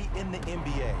nobody in the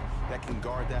NBA that can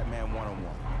guard that man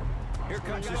one-on-one. Here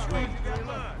comes the screen.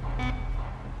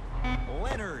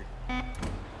 Leonard.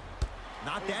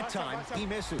 Not that time. He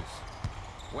misses.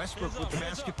 Westbrook with the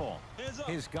basketball.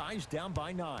 His guys down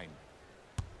by 9.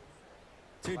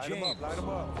 To James. Going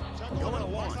along.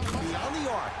 Beyond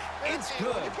the arc. It's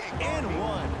good. And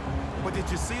 1. But did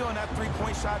you see on that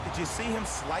three-point shot, did you see him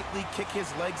slightly kick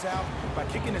his legs out? By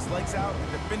kicking his legs out,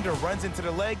 the defender runs into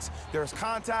the legs. There's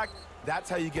contact. That's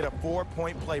how you get a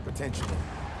 4-point play potentially.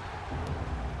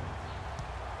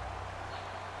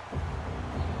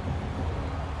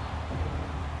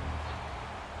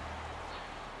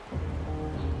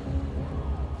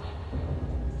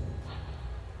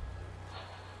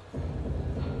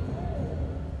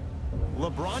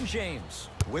 LeBron James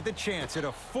with a chance at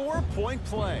a 4-point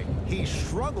play. He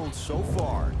struggled so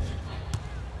far.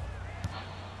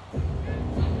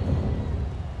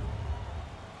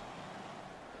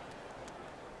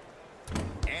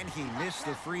 And he missed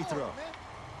the free throw.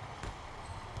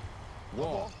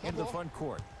 Wall in the front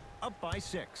court. Up by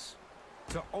 6.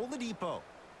 To Oladipo.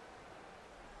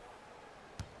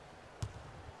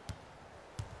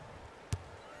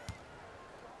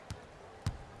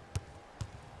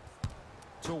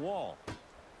 To Wall.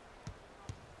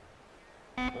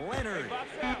 Leonard.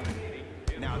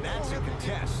 Now that's a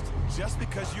contest. Just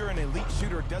because you're an elite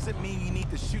shooter doesn't mean you need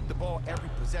to shoot the ball every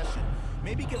possession.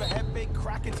 Maybe give a head fake,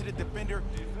 crack into the defender,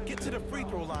 get to the free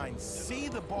throw line, see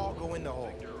the ball go in the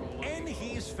hole. And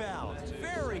he's fouled.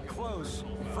 Very close.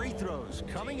 Free throws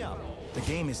coming up. The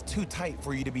game is too tight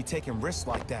for you to be taking risks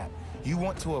like that. You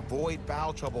want to avoid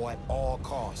foul trouble at all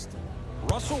costs.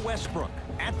 Russell Westbrook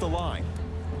at the line.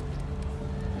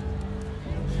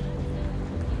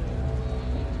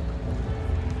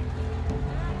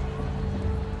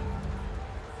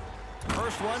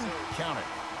 First one, count it.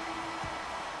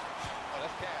 Oh,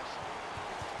 that's cash.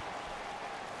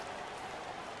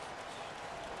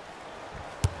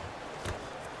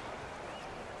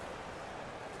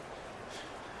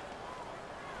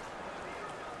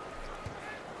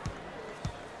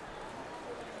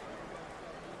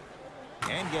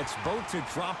 gets both to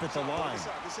drop at the line.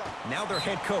 Now their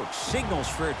head coach signals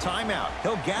for a timeout.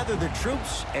 He'll gather the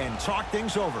troops and talk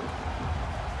things over.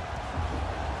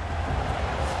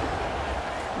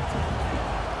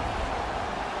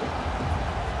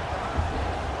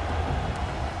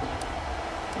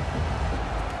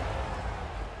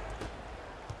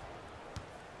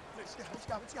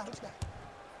 What you got?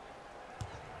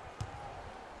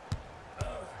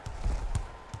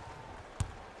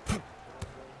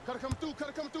 Gotta come through,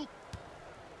 gotta come through.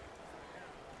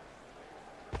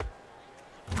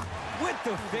 With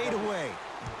the fadeaway,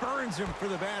 burns him for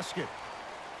the basket.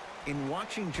 In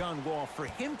watching John Wall, for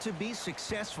him to be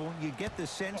successful, you get the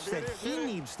sense that he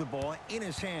needs the ball in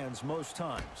his hands most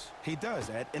times. He does,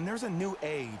 Ed, and there's a new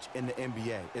age in the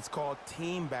NBA. It's called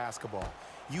team basketball.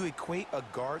 You equate a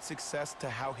guard's success to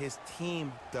how his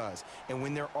team does. And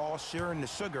when they're all sharing the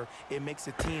sugar, it makes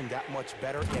the team that much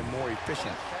better and more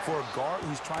efficient. For a guard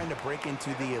who's trying to break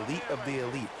into the elite of the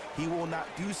elite, he will not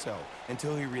do so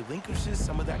until he relinquishes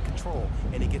some of that control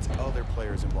and he gets other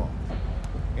players involved.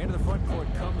 Into the front court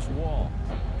comes Wall.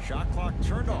 Shot clock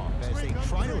turned off as they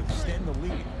try to extend the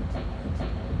lead.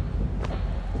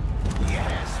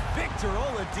 Yes, Victor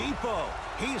Oladipo.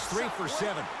 He's 3 for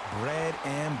 7. Bread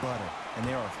and butter. And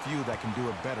there are few that can do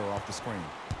it better off the screen.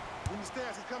 Give me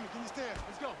stairs, he's coming, give me stairs.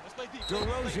 Let's go, let's play deep.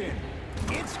 DeRozan.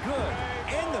 It's good.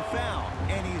 And the foul.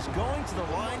 And he's going to the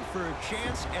line for a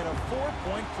chance at a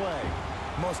 4-point play.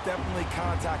 Most definitely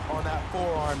contact on that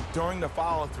forearm during the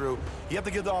follow-through. You have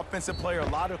to give the offensive player a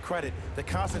lot of credit. The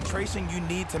concentration you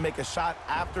need to make a shot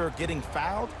after getting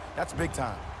fouled, that's big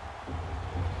time.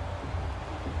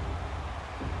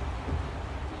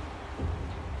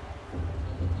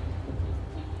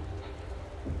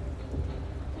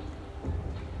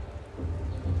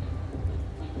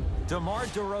 DeMar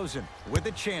DeRozan with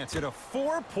a chance at a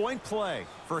 4-point play.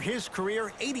 For his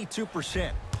career,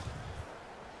 82%.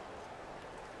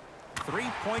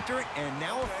 Three-pointer and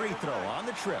now a free throw on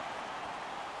the trip.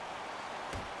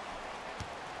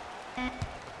 I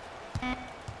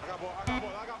got ball, I got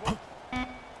ball, I got ball.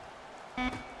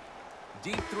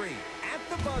 Deep three at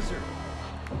the buzzer.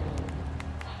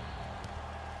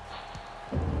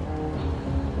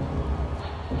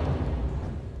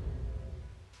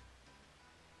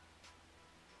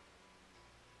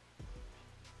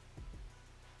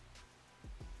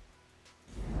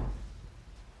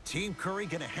 Team Curry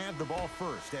going to have the ball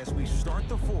first as we start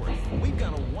the fourth. We've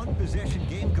got a one-possession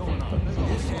game going on.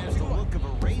 This has the look of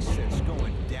a race that's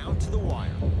going down to the wire.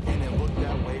 And it looked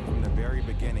that way from the very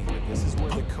beginning. But this is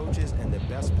where the coaches and the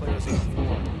best players on the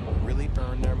floor really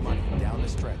earn their money down the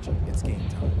stretch. It's game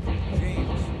time.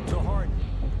 James to Harden.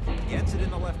 Gets it in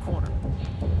the left corner.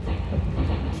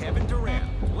 Kevin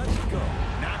Durant lets it go.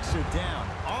 Knocks it down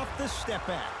off the step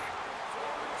back.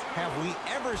 Have we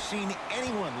ever seen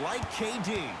anyone like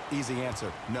KD? Easy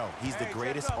answer. No, he's the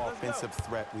greatest offensive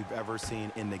threat we've ever seen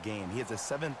in the game. He has a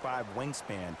 7'5"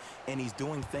 wingspan, and he's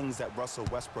doing things that Russell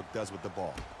Westbrook does with the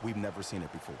ball. We've never seen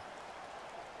it before.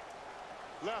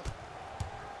 Left.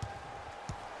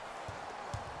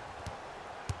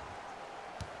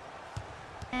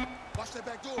 Watch that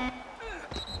back door.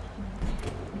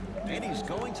 And he's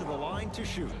going to the line to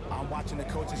shoot. I'm watching the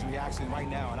coach's reaction right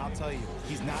now, and I'll tell you,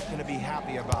 he's not going to be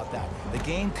happy about that. The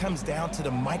game comes down to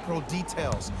the micro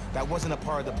details. That wasn't a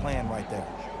part of the plan right there.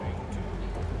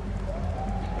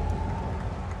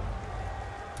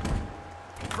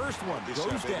 First one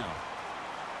goes down.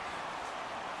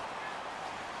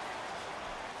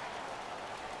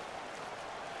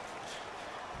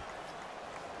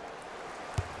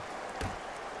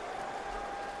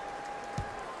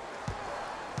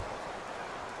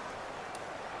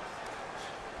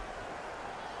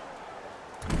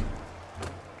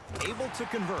 Able to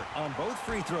convert on both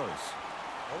free throws.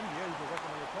 Oh, yeah, you can work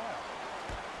on your craft.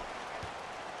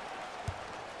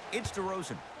 It's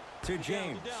DeRozan to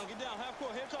James. Get down, half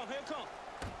court, here come.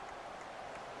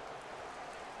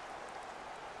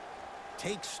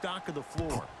 Takes stock of the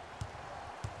floor.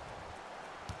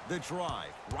 The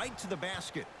drive right to the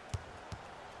basket.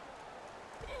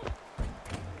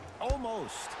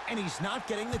 Almost, and he's not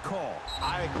getting the call.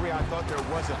 I agree. I thought there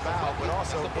was a foul, but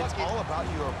also it's all about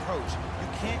your approach. You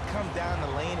can't come down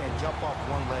the lane and jump off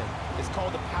one leg. It's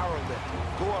called a power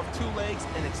lift. Go off two legs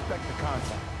and expect the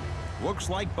contact. Looks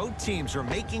like both teams are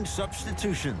making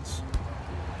substitutions.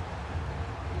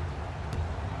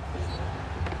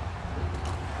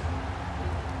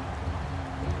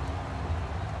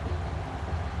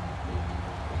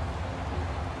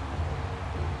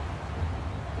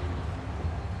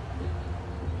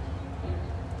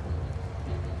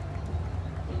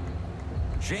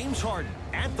 James Harden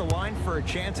at the line for a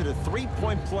chance at a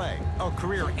three-point play. A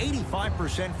career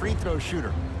 85% free throw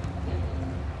shooter.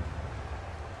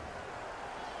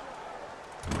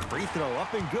 Free throw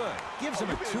up and good. Gives him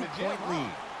a 2-point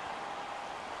lead.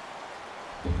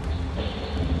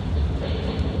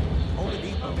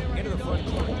 Oladipo into the front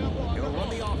court. He'll run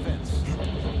the offense.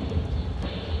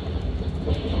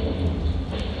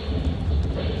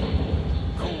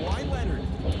 Kawhi Leonard.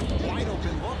 Wide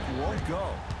open look, won't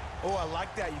go. Oh, I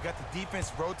like that. You got the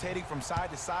defense rotating from side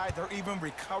to side. They're even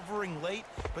recovering late,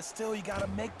 but still, you got to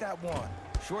make that one.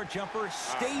 Short jumper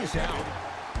stays out.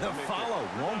 The follow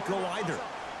won't go either.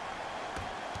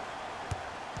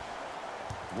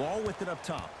 Wall with it up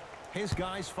top. His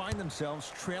guys find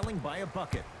themselves trailing by a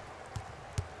bucket.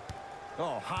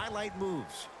 Oh, highlight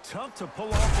moves. Tough to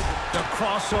pull off the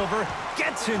crossover.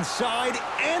 Gets inside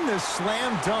and the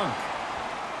slam dunk.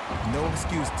 No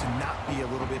excuse to not be a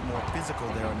little bit more physical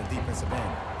there on the defensive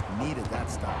end. Needed that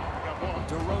stop.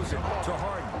 DeRozan to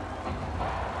Harden.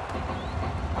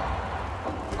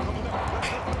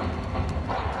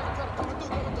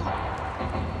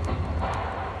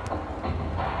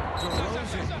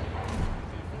 DeRozan.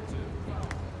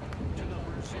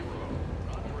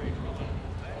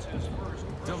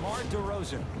 DeMar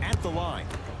DeRozan at the line.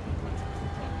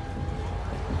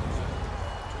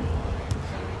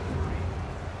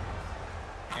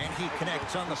 And he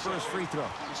connects on the first free throw. Hey,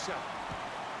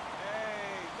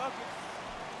 bucket.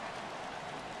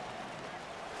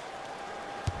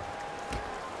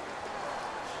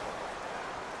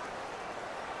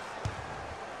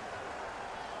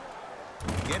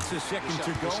 Gets a second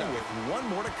to go with one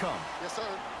more to come. Yes, sir.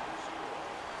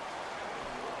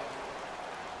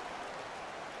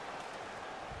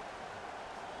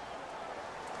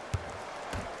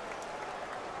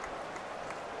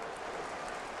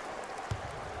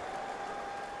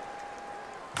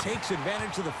 Takes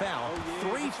advantage of the foul. Oh, yeah.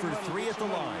 3 for 3 at the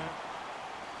line.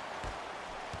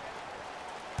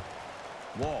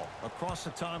 Wall across the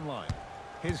timeline.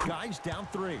 His guys down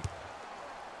 3.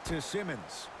 To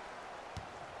Simmons.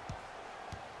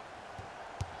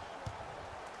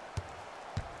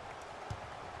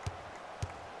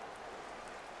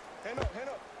 Hand up, hand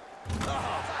up.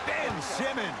 Ben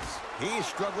Simmons. He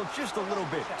struggled just a little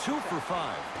bit. 2 for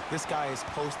 5. This guy has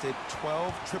posted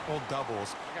 12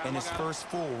 triple-doubles in his first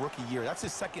full rookie year. That's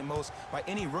his second most by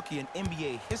any rookie in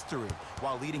NBA history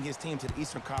while leading his team to the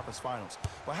Eastern Conference Finals.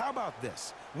 But how about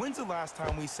this? When's the last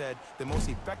time we said the most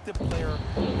effective player,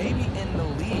 maybe in the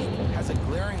league, has a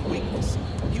glaring weakness?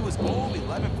 He was 0 of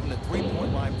 11 from the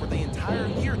three-point line for the entire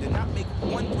year, did not make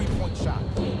one three-point shot.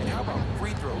 And how about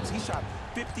free throws? He shot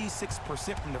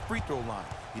 56% from the free throw line.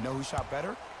 You know who shot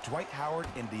better? Dwight Howard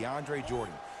and DeAndre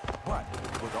Jordan. But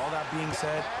with all that being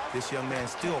said, this young man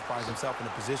still finds himself in a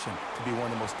position to be one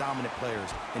of the most dominant players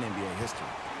in NBA history.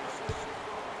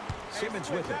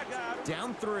 Simmons with it.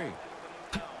 Down 3.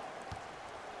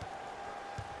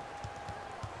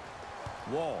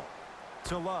 Wall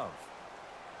to Love.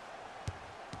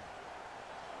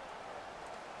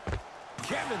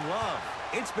 Kevin Love.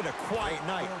 It's been a quiet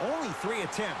night. Only 3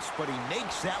 attempts, but he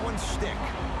makes that one stick.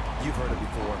 You've heard it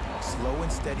before. Slow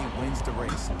and steady wins the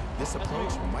race. This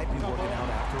approach might be working out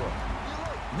after all.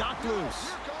 Knocked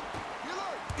loose.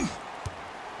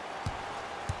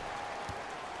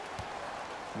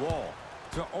 Wall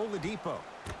to Oladipo.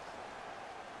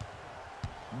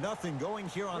 Nothing going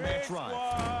here on that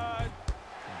drive.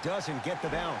 Doesn't get the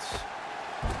bounce.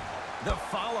 The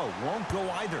follow won't go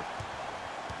either.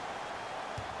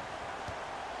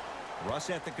 Russ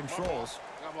at the controls.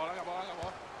 I got ball, I got ball, I got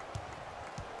ball.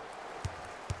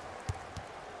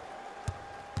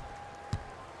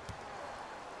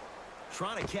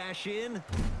 Trying to cash in.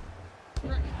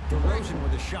 DeRozan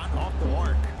with a shot off the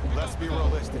mark. Let's be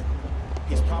realistic.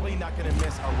 He's probably not going to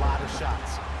miss a lot of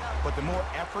shots. But the more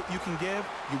effort you can give,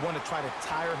 you want to try to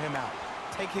tire him out.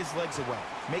 Take his legs away.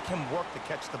 Make him work to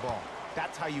catch the ball.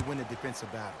 That's how you win a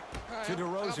defensive battle. Right, To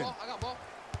DeRozan. I got ball.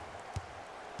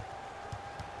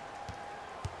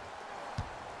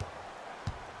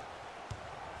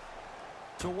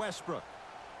 To Westbrook.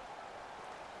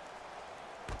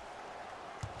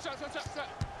 Shot.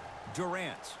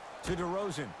 Durant to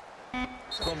DeRozan.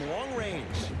 From long range.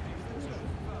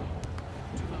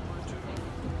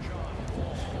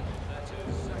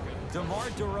 DeMar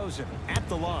DeRozan at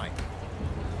the line.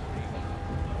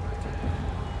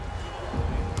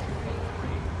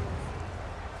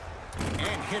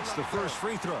 And hits the first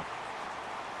free throw.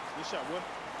 Good shot, boy.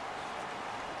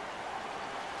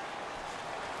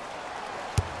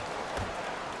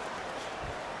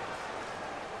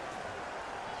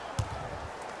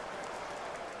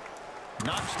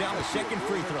 Knocks down the second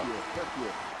free throw.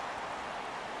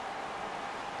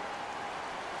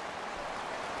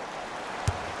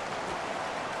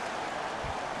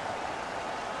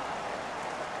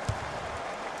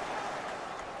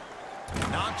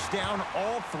 Knocks down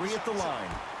all three at the line.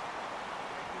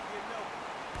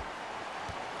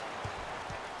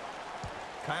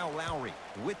 Kyle Lowry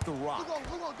with the rock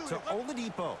to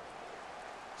Oladipo.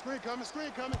 Screen coming,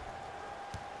 screen coming.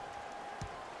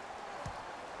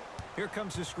 Here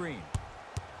comes the screen.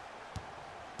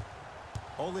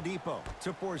 Oladipo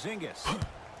to Porzingis.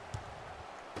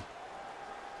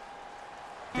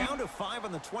 Down to 5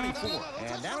 on the 24,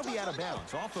 and that'll be out of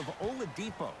bounds off of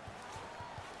Oladipo.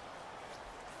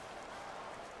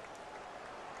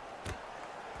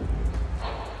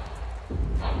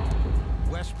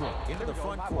 Westbrook into the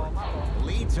front court.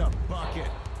 Leads a bucket.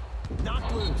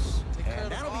 Knocked loose.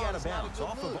 And that'll be out of bounds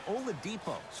off of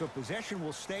Oladipo. So possession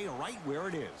will stay right where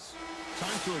it is.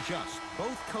 Time to adjust.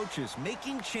 Both coaches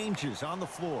making changes on the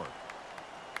floor.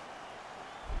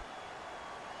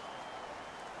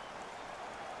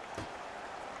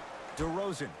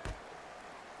 DeRozan.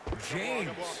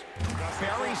 James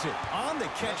buries it on the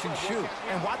catch and shoot.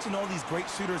 And watching all these great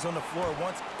shooters on the floor at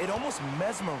once, it almost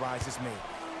mesmerizes me.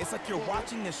 It's like you're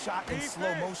watching the shot in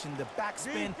slow motion, the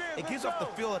backspin. It gives off the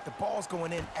feel that the ball's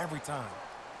going in every time.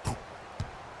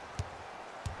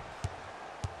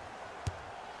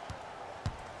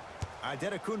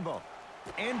 Adetokunbo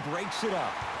and breaks it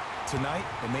up. Tonight,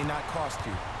 it may not cost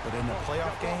you, but in a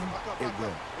playoff game, it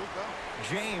will.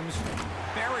 James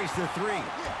buries the three.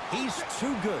 He's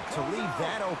too good to leave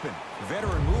that open.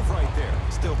 Veteran move right there.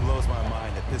 Still blows my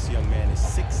mind that this young man is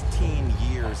 16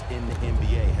 years in the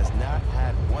NBA, has not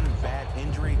had one bad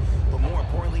injury, but more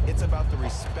importantly, it's about the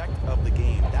respect of the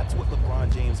game. That's what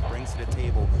LeBron James brings to the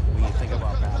table when you think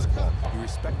about basketball. You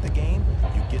respect the game,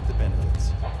 you get the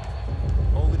benefits.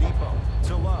 Oladipo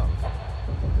to Love.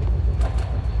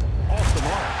 Off the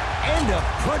mark. And a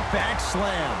putback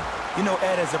slam. You know,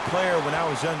 Ed, as a player, when I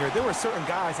was younger, there were certain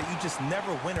guys that you just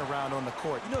never went around on the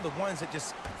court. You know, the ones that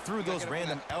just threw those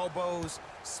random elbows,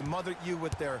 smothered you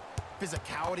with their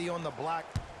physicality on the block.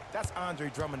 That's Andre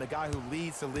Drummond, the guy who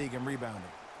leads the league in rebounding.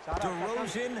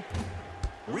 DeRozan.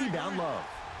 Rebound Love.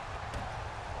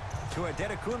 To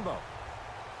Adetokunbo.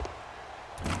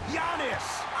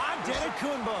 Giannis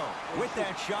Adetokunbo. With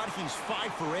that shot, he's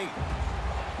 5 for 8.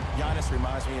 Giannis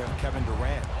reminds me of Kevin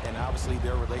Durant, and obviously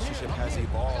their relationship has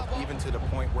evolved even to the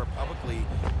point where publicly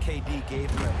KD gave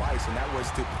him advice, and that was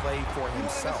to play for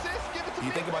himself.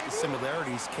 You think about the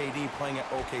similarities, KD playing at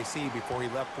OKC before he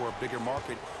left for a bigger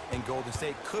market in Golden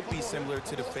State could be similar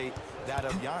to the fate that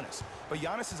of Giannis. But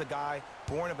Giannis is a guy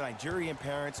born of Nigerian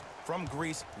parents, from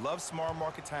Greece, loves small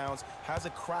market towns, has a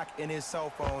crack in his cell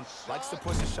phone, likes to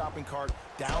push his shopping cart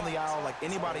down the aisle like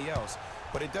anybody else.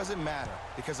 But it doesn't matter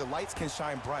because the lights can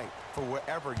shine bright for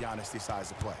wherever Giannis decides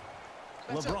to play.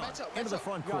 LeBron into the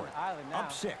front court.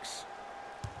 Up 6.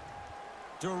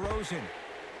 DeRozan.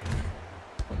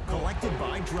 Collected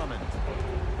by Drummond.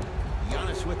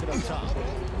 Giannis with it up top.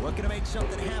 Looking to make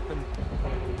something happen.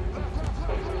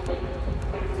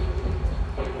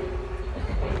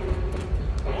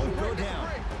 Won't go down.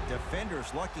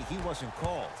 Defender's lucky he wasn't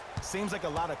called. Seems like a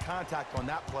lot of contact on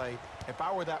that play. If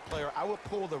I were that player, I would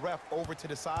pull the ref over to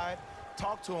the side,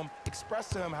 talk to him, express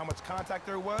to him how much contact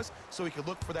there was so he could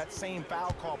look for that same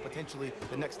foul call potentially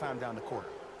the next time down the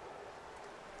court.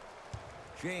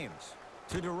 James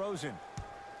to DeRozan.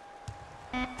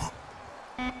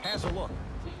 Has a look.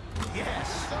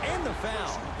 Yes, and the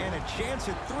foul. And a chance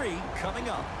at 3 coming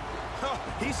up.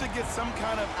 He should get some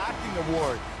kind of acting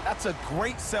award. That's a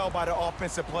great sell by the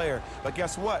offensive player. But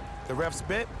guess what? The refs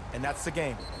bit, and that's the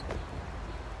game.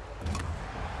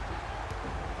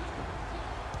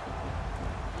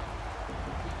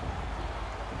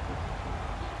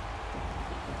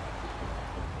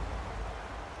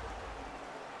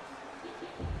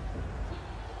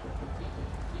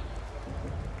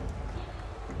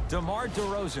 DeMar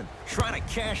DeRozan trying to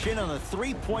cash in on a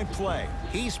 3-point play.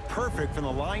 He's perfect from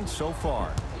the line so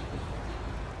far.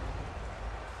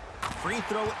 Free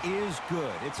throw is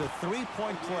good. It's a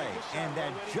 3-point play, and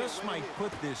that just might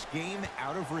put this game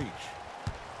out of reach.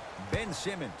 Ben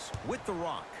Simmons with the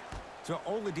rock to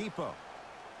Oladipo.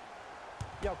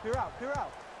 Yo, clear out, clear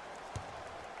out.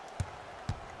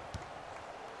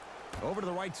 Over to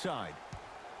the right side.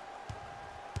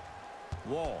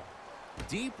 Wall.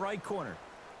 Deep right corner.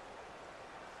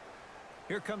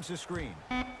 Here comes the screen.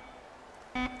 Hey,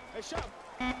 shot.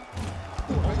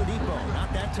 Oladipo,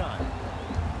 not that time.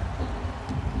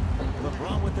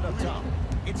 LeBron with it up top.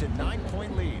 It's a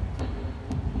 9-point lead.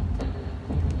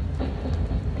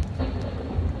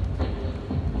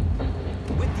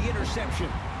 With the interception.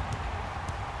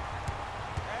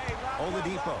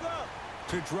 Oladipo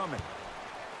to Drummond.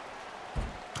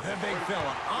 The big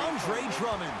fella, Andre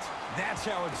Drummond. That's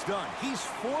how it's done. He's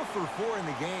 4 for 4 in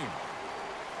the game.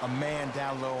 a man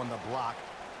down low on the block.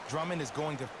 Drummond is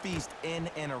going to feast in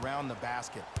and around the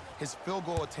basket. His field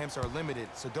goal attempts are limited,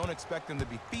 so don't expect him to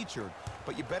be featured,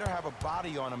 but you better have a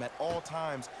body on him at all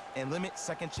times and limit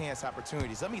second chance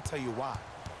opportunities. Let me tell you why.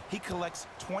 He collects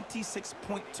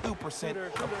 26.2%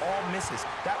 of all misses.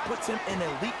 That puts him in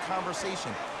elite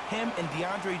conversation. Him and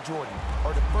DeAndre Jordan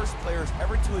are the first players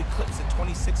ever to eclipse the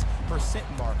 26%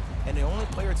 mark, and the only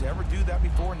player to ever do that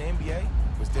before in the NBA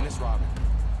was Dennis Rodman.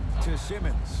 To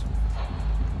Simmons.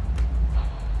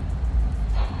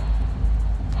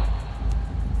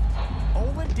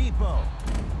 Oladipo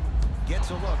gets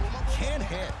a look, can't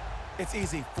hit. It's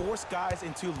easy. Force guys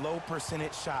into low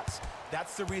percentage shots.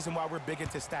 That's the reason why we're big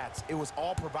into stats. It was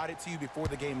all provided to you before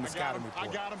the game in the scouting report.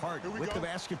 I got him. Hart Here we with go. the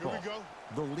basketball. Here we go.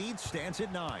 The lead stands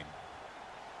at 9.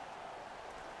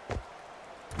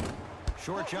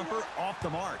 Short jumper off the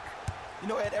mark. You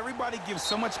know, Ed, everybody gives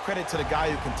so much credit to the guy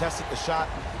who contested the shot,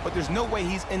 but there's no way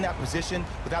he's in that position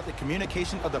without the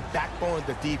communication of the backbone of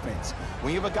the defense.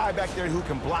 When you have a guy back there who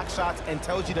can block shots and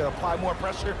tells you to apply more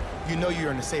pressure, you know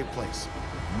you're in a safe place.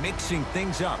 Mixing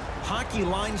things up. Hockey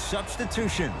line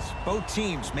substitutions. Both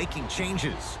teams making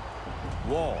changes.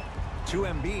 Wall to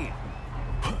Embiid.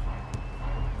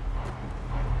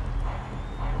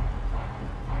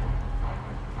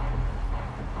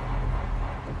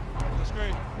 The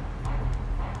screen.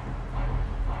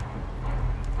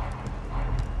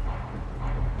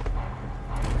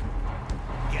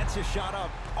 Gets a shot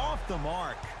up off the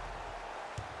mark.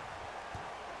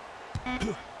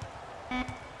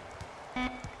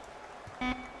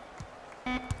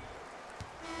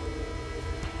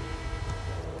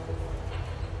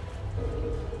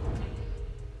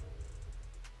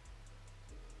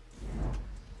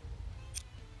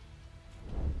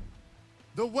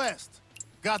 The West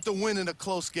got the win in a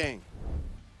close game.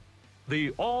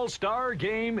 The All-Star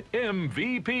Game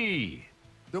MVP.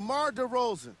 DeMar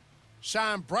DeRozan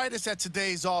shined brightest at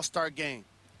today's All-Star Game.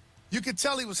 You could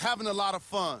tell he was having a lot of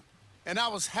fun, and I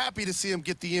was happy to see him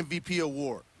get the MVP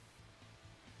award.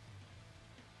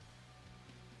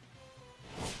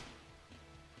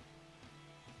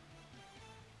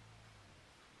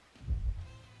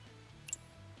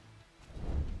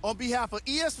 On behalf of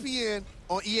ESPN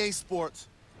on EA Sports,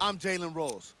 I'm Jalen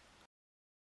Rose.